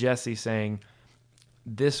is me, Jesse, saying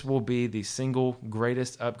this will be the single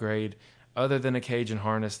greatest upgrade other than a cage and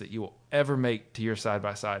harness that you will ever make to your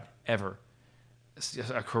side-by-side, ever.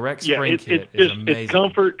 A correct spring kit is amazing.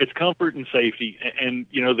 It's comfort and safety. And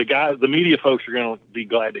the media folks are going to be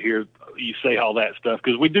glad to hear you say all that stuff,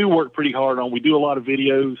 because we do work pretty hard we do a lot of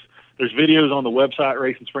videos. There's videos on the website,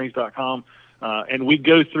 racingsprings.com, and we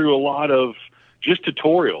go through a lot of just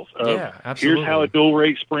tutorials of here's how a dual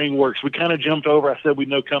rate spring works. We kind of jumped over. I said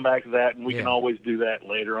we'd come back to that, and we can always do that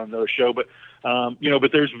later on the show. But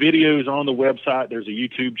but there's videos on the website. There's a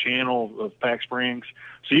YouTube channel of Pack Springs,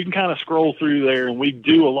 so you can kind of scroll through there. And we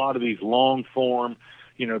do a lot of these long form,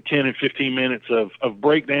 10 and 15 minutes of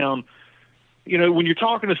breakdown. When you're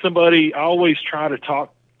talking to somebody, I always try to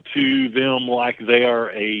talk to them like they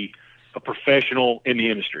are a professional in the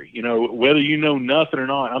industry. Whether you know nothing or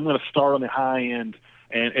not, I'm going to start on the high end,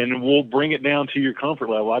 and we'll bring it down to your comfort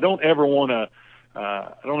level. I don't ever want to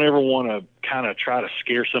kind of try to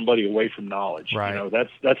scare somebody away from knowledge. Right.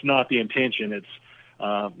 That's not the intention. It's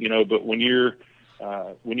but when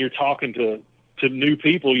you're talking to new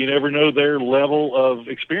people, you never know their level of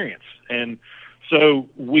experience. And so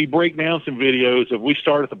we break down some videos we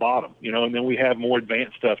start at the bottom, and then we have more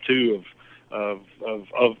advanced stuff too of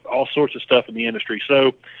all sorts of stuff in the industry.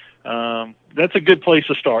 So that's a good place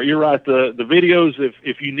to start. You're right. The videos,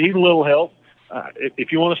 if you need a little help,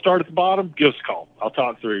 if you want to start at the bottom, give us a call. I'll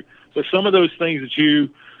talk through. But some of those things that you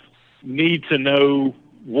need to know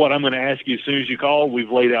what I'm going to ask you as soon as you call,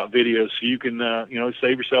 we've laid out videos so you can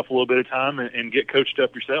save yourself a little bit of time and get coached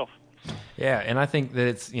up yourself. Yeah, and I think that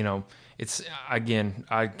it's again,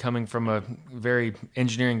 coming from a very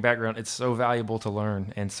engineering background, it's so valuable to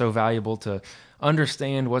learn and so valuable to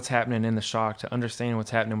understand what's happening in the shock, to understand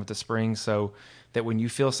what's happening with the springs, so that when you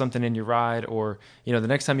feel something in your ride, or the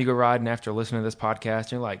next time you go riding after listening to this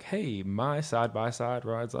podcast, you're like, hey, my side-by-side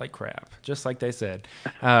rides like crap, just like they said.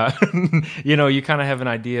 You kind of have an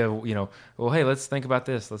idea of, well, hey, let's think about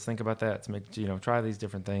this, let's think about that, to make, try these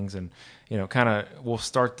different things, and kind of will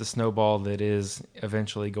start the snowball that is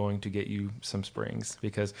eventually going to get you some springs,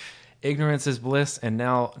 because ignorance is bliss, and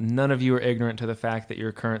now none of you are ignorant to the fact that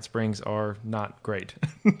your current springs are not great.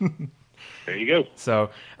 There you go. So,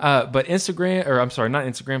 but Instagram, or I'm sorry, not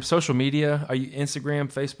Instagram, social media, are you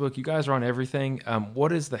Instagram, Facebook, you guys are on everything.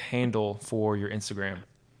 What is the handle for your Instagram?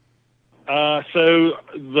 So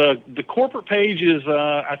the corporate page is,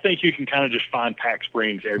 I think you can kind of just find Pack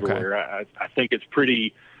Springs everywhere. Okay. I think it's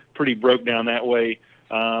pretty broke down that way.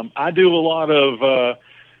 I do a lot of,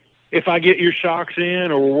 if I get your shocks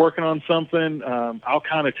in or we're working on something, I'll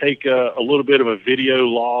kind of take a little bit of a video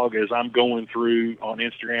log as I'm going through on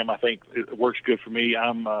Instagram. I think it works good for me.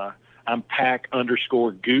 I'm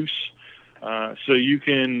Pack_Goose. So you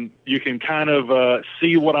can kind of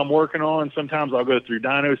see what I'm working on. Sometimes I'll go through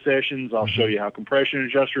dyno sessions. I'll show you how compression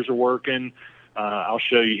adjusters are working. I'll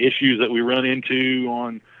show you issues that we run into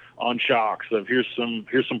on shocks. Of here's some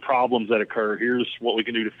problems that occur. Here's what we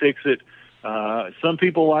can do to fix it. Some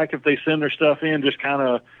people like if they send their stuff in, just kind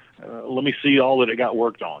of let me see all that it got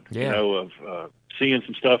worked on. Yeah. You know, of seeing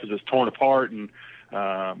some stuff as it's torn apart, and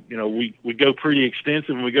you know, we go pretty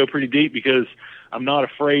extensive and we go pretty deep because I'm not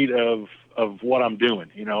afraid of what I'm doing.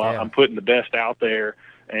 You know, yeah. I'm putting the best out there,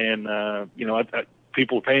 and you know,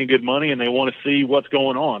 people are paying good money and they want to see what's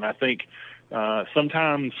going on. I think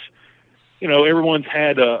sometimes, you know, everyone's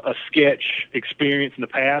had a sketch experience in the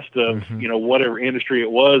past of, you know, whatever industry it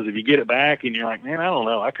was. If you get it back and you're like, man, I don't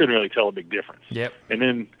know, I couldn't really tell a big difference. Yep. And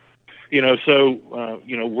then, you know, so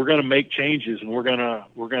you know, we're going to make changes, and we're going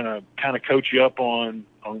to kind of coach you up on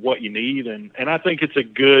what you need, and I think it's a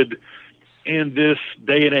good, in this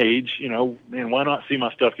day and age, you know, man, why not see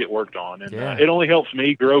my stuff get worked on? And yeah. It only helps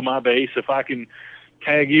me grow my base if I can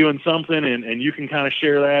tag you in something and you can kind of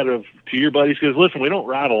share that to your buddies. Because listen, we don't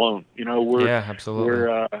ride alone. You know,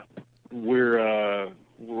 we're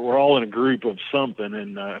all in a group of something.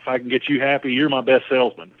 And if I can get you happy, you're my best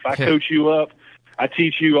salesman. If I coach you up, I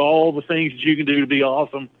teach you all the things that you can do to be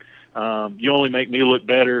awesome. You only make me look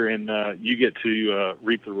better, and you get to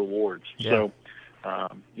reap the rewards. Yeah. So,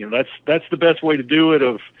 you know, that's the best way to do it.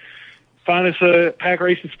 Of find us at Pack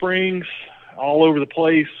Racing Springs all over the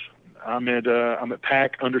place. I'm at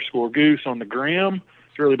Pack_Goose on the gram.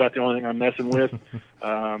 It's really about the only thing I'm messing with.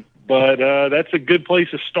 But that's a good place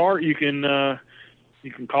to start. You can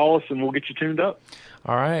call us and we'll get you tuned up.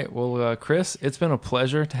 All right. Well, Chris, it's been a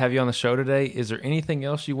pleasure to have you on the show today. Is there anything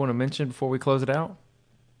else you want to mention before we close it out?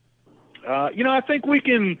 You know, I think we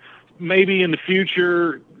can maybe in the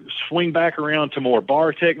future swing back around to more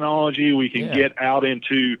bar technology. We can get out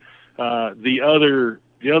into the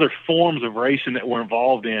other forms of racing that we're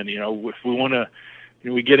involved in. You know, if we want to, you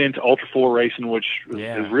know, we get into Ultra 4 racing, which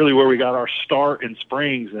is really where we got our start in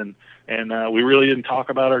Springs, and we really didn't talk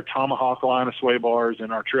about our Tomahawk line of sway bars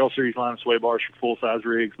and our Trail Series line of sway bars for full size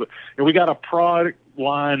rigs. But you know, we got a product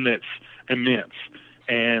line that's immense,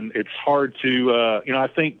 and it's hard to, you know, I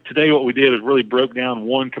think today what we did is really broke down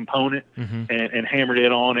one component and hammered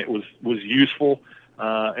it on. It was useful.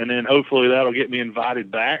 And then hopefully that'll get me invited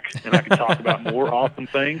back and I can talk about more awesome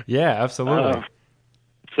things. Yeah, absolutely.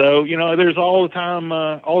 So, you know, there's all the time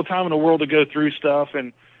in the world to go through stuff.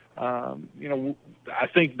 And, you know, I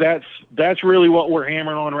think that's really what we're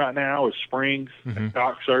hammering on right now is Springs and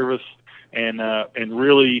dock service and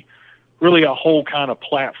really a whole kind of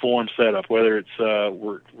platform setup, whether it's,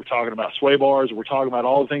 we're talking about sway bars, or we're talking about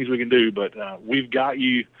all the things we can do, but, we've got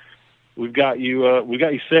you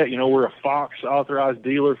set. You know, we're a Fox authorized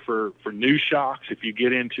dealer for new shocks. If you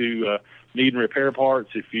get into needing repair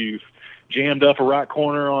parts, if you've jammed up a right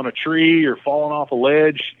corner on a tree or fallen off a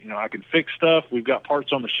ledge, you know, I can fix stuff. We've got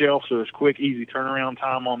parts on the shelf, so there's quick, easy turnaround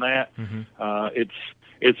time on that.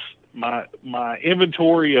 It's my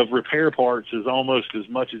inventory of repair parts is almost as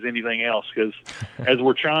much as anything else, because as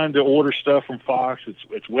we're trying to order stuff from Fox,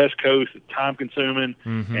 it's West Coast, it's time consuming,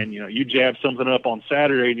 and you know, you jab something up on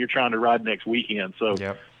Saturday and you're trying to ride next weekend. So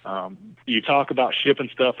you talk about shipping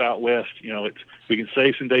stuff out west, you know, we can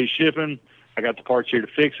save some days shipping. I got the parts here to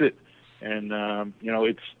fix it. And, you know,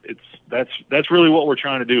 that's really what we're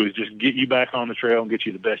trying to do, is just get you back on the trail and get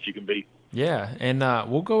you the best you can be. Yeah. And,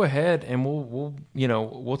 we'll go ahead and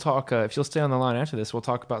we'll talk, if you'll stay on the line after this, we'll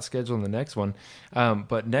talk about scheduling the next one.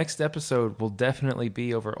 But next episode will definitely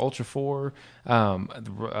be over Ultra 4,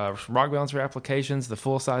 rock balancer applications, the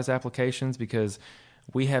full size applications, because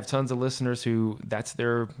we have tons of listeners who that's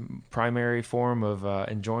their primary form of,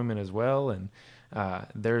 enjoyment as well. And,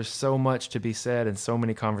 there's so much to be said and so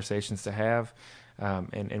many conversations to have.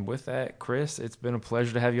 And with that, Chris, it's been a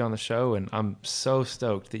pleasure to have you on the show, and I'm so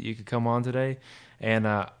stoked that you could come on today, and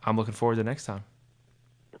I'm looking forward to next time.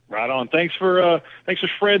 Right on. Thanks for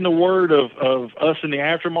spreading the word of us in the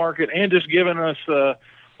aftermarket, and just giving us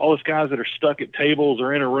all those guys that are stuck at tables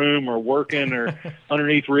or in a room or working or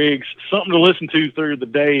underneath rigs, something to listen to through the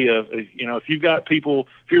day. If you've got people,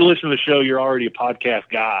 if you're listening to the show, you're already a podcast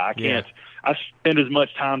guy. I spend as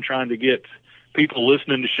much time trying to get people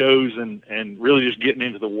listening to shows and really just getting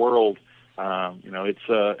into the world.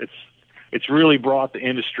 It's really brought the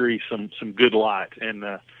industry some good light, and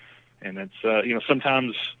it's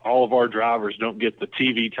sometimes all of our drivers don't get the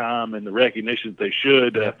TV time and the recognition that they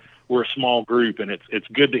should. We're a small group, and it's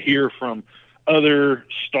good to hear from other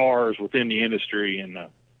stars within the industry, and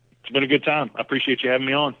it's been a good time. I appreciate you having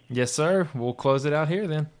me on. Yes, sir. We'll close it out here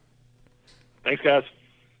then. Thanks, guys.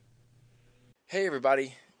 Hey,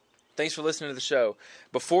 everybody. Thanks for listening to the show.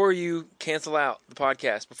 Before you cancel out the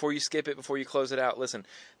podcast, before you skip it, before you close it out, listen,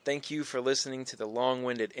 thank you for listening to the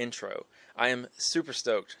long-winded intro. I am super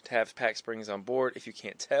stoked to have Pack Springs on board. If you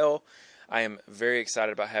can't tell, I am very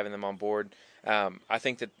excited about having them on board. I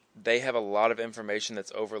think that they have a lot of information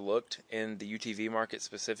that's overlooked in the UTV market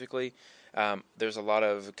specifically. There's a lot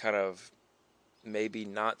of kind of maybe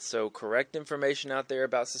not so correct information out there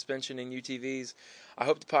about suspension in UTVs. I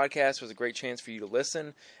hope the podcast was a great chance for you to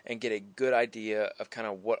listen and get a good idea of kind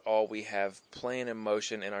of what all we have playing in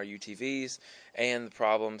motion in our UTVs and the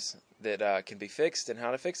problems that can be fixed and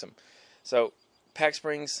how to fix them. So, Pack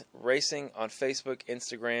Springs Racing on Facebook,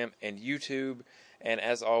 Instagram, and YouTube. And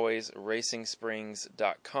as always,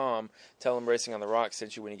 racingsprings.com. Tell them Racing on the Rocks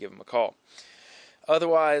sent you when you give them a call.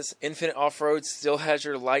 Otherwise, Infinite Off-Road still has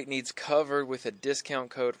your light needs covered with a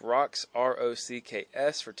discount code ROCKS,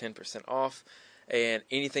 ROCKS, for 10% off. And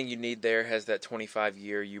anything you need there has that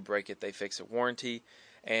 25-year you break it, they fix it warranty.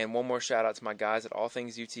 And one more shout out to my guys at All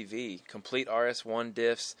Things UTV. Complete RS1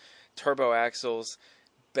 diffs, turbo axles,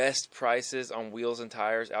 best prices on wheels and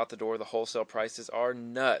tires out the door. The wholesale prices are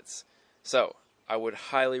nuts. So I would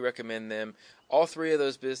highly recommend them. All three of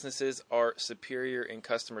those businesses are superior in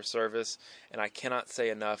customer service, and I cannot say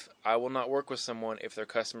enough. I will not work with someone if their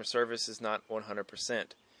customer service is not 100%.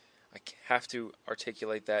 I have to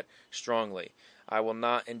articulate that strongly. I will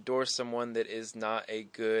not endorse someone that is not a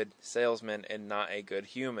good salesman and not a good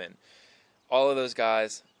human. All of those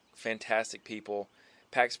guys, fantastic people.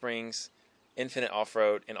 Pack Springs, Infinite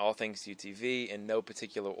Off-Road, and All Things UTV in no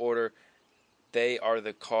particular order. They are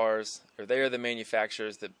the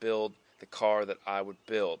manufacturers that build the car that I would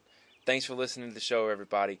build. Thanks for listening to the show,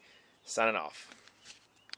 everybody. Signing off.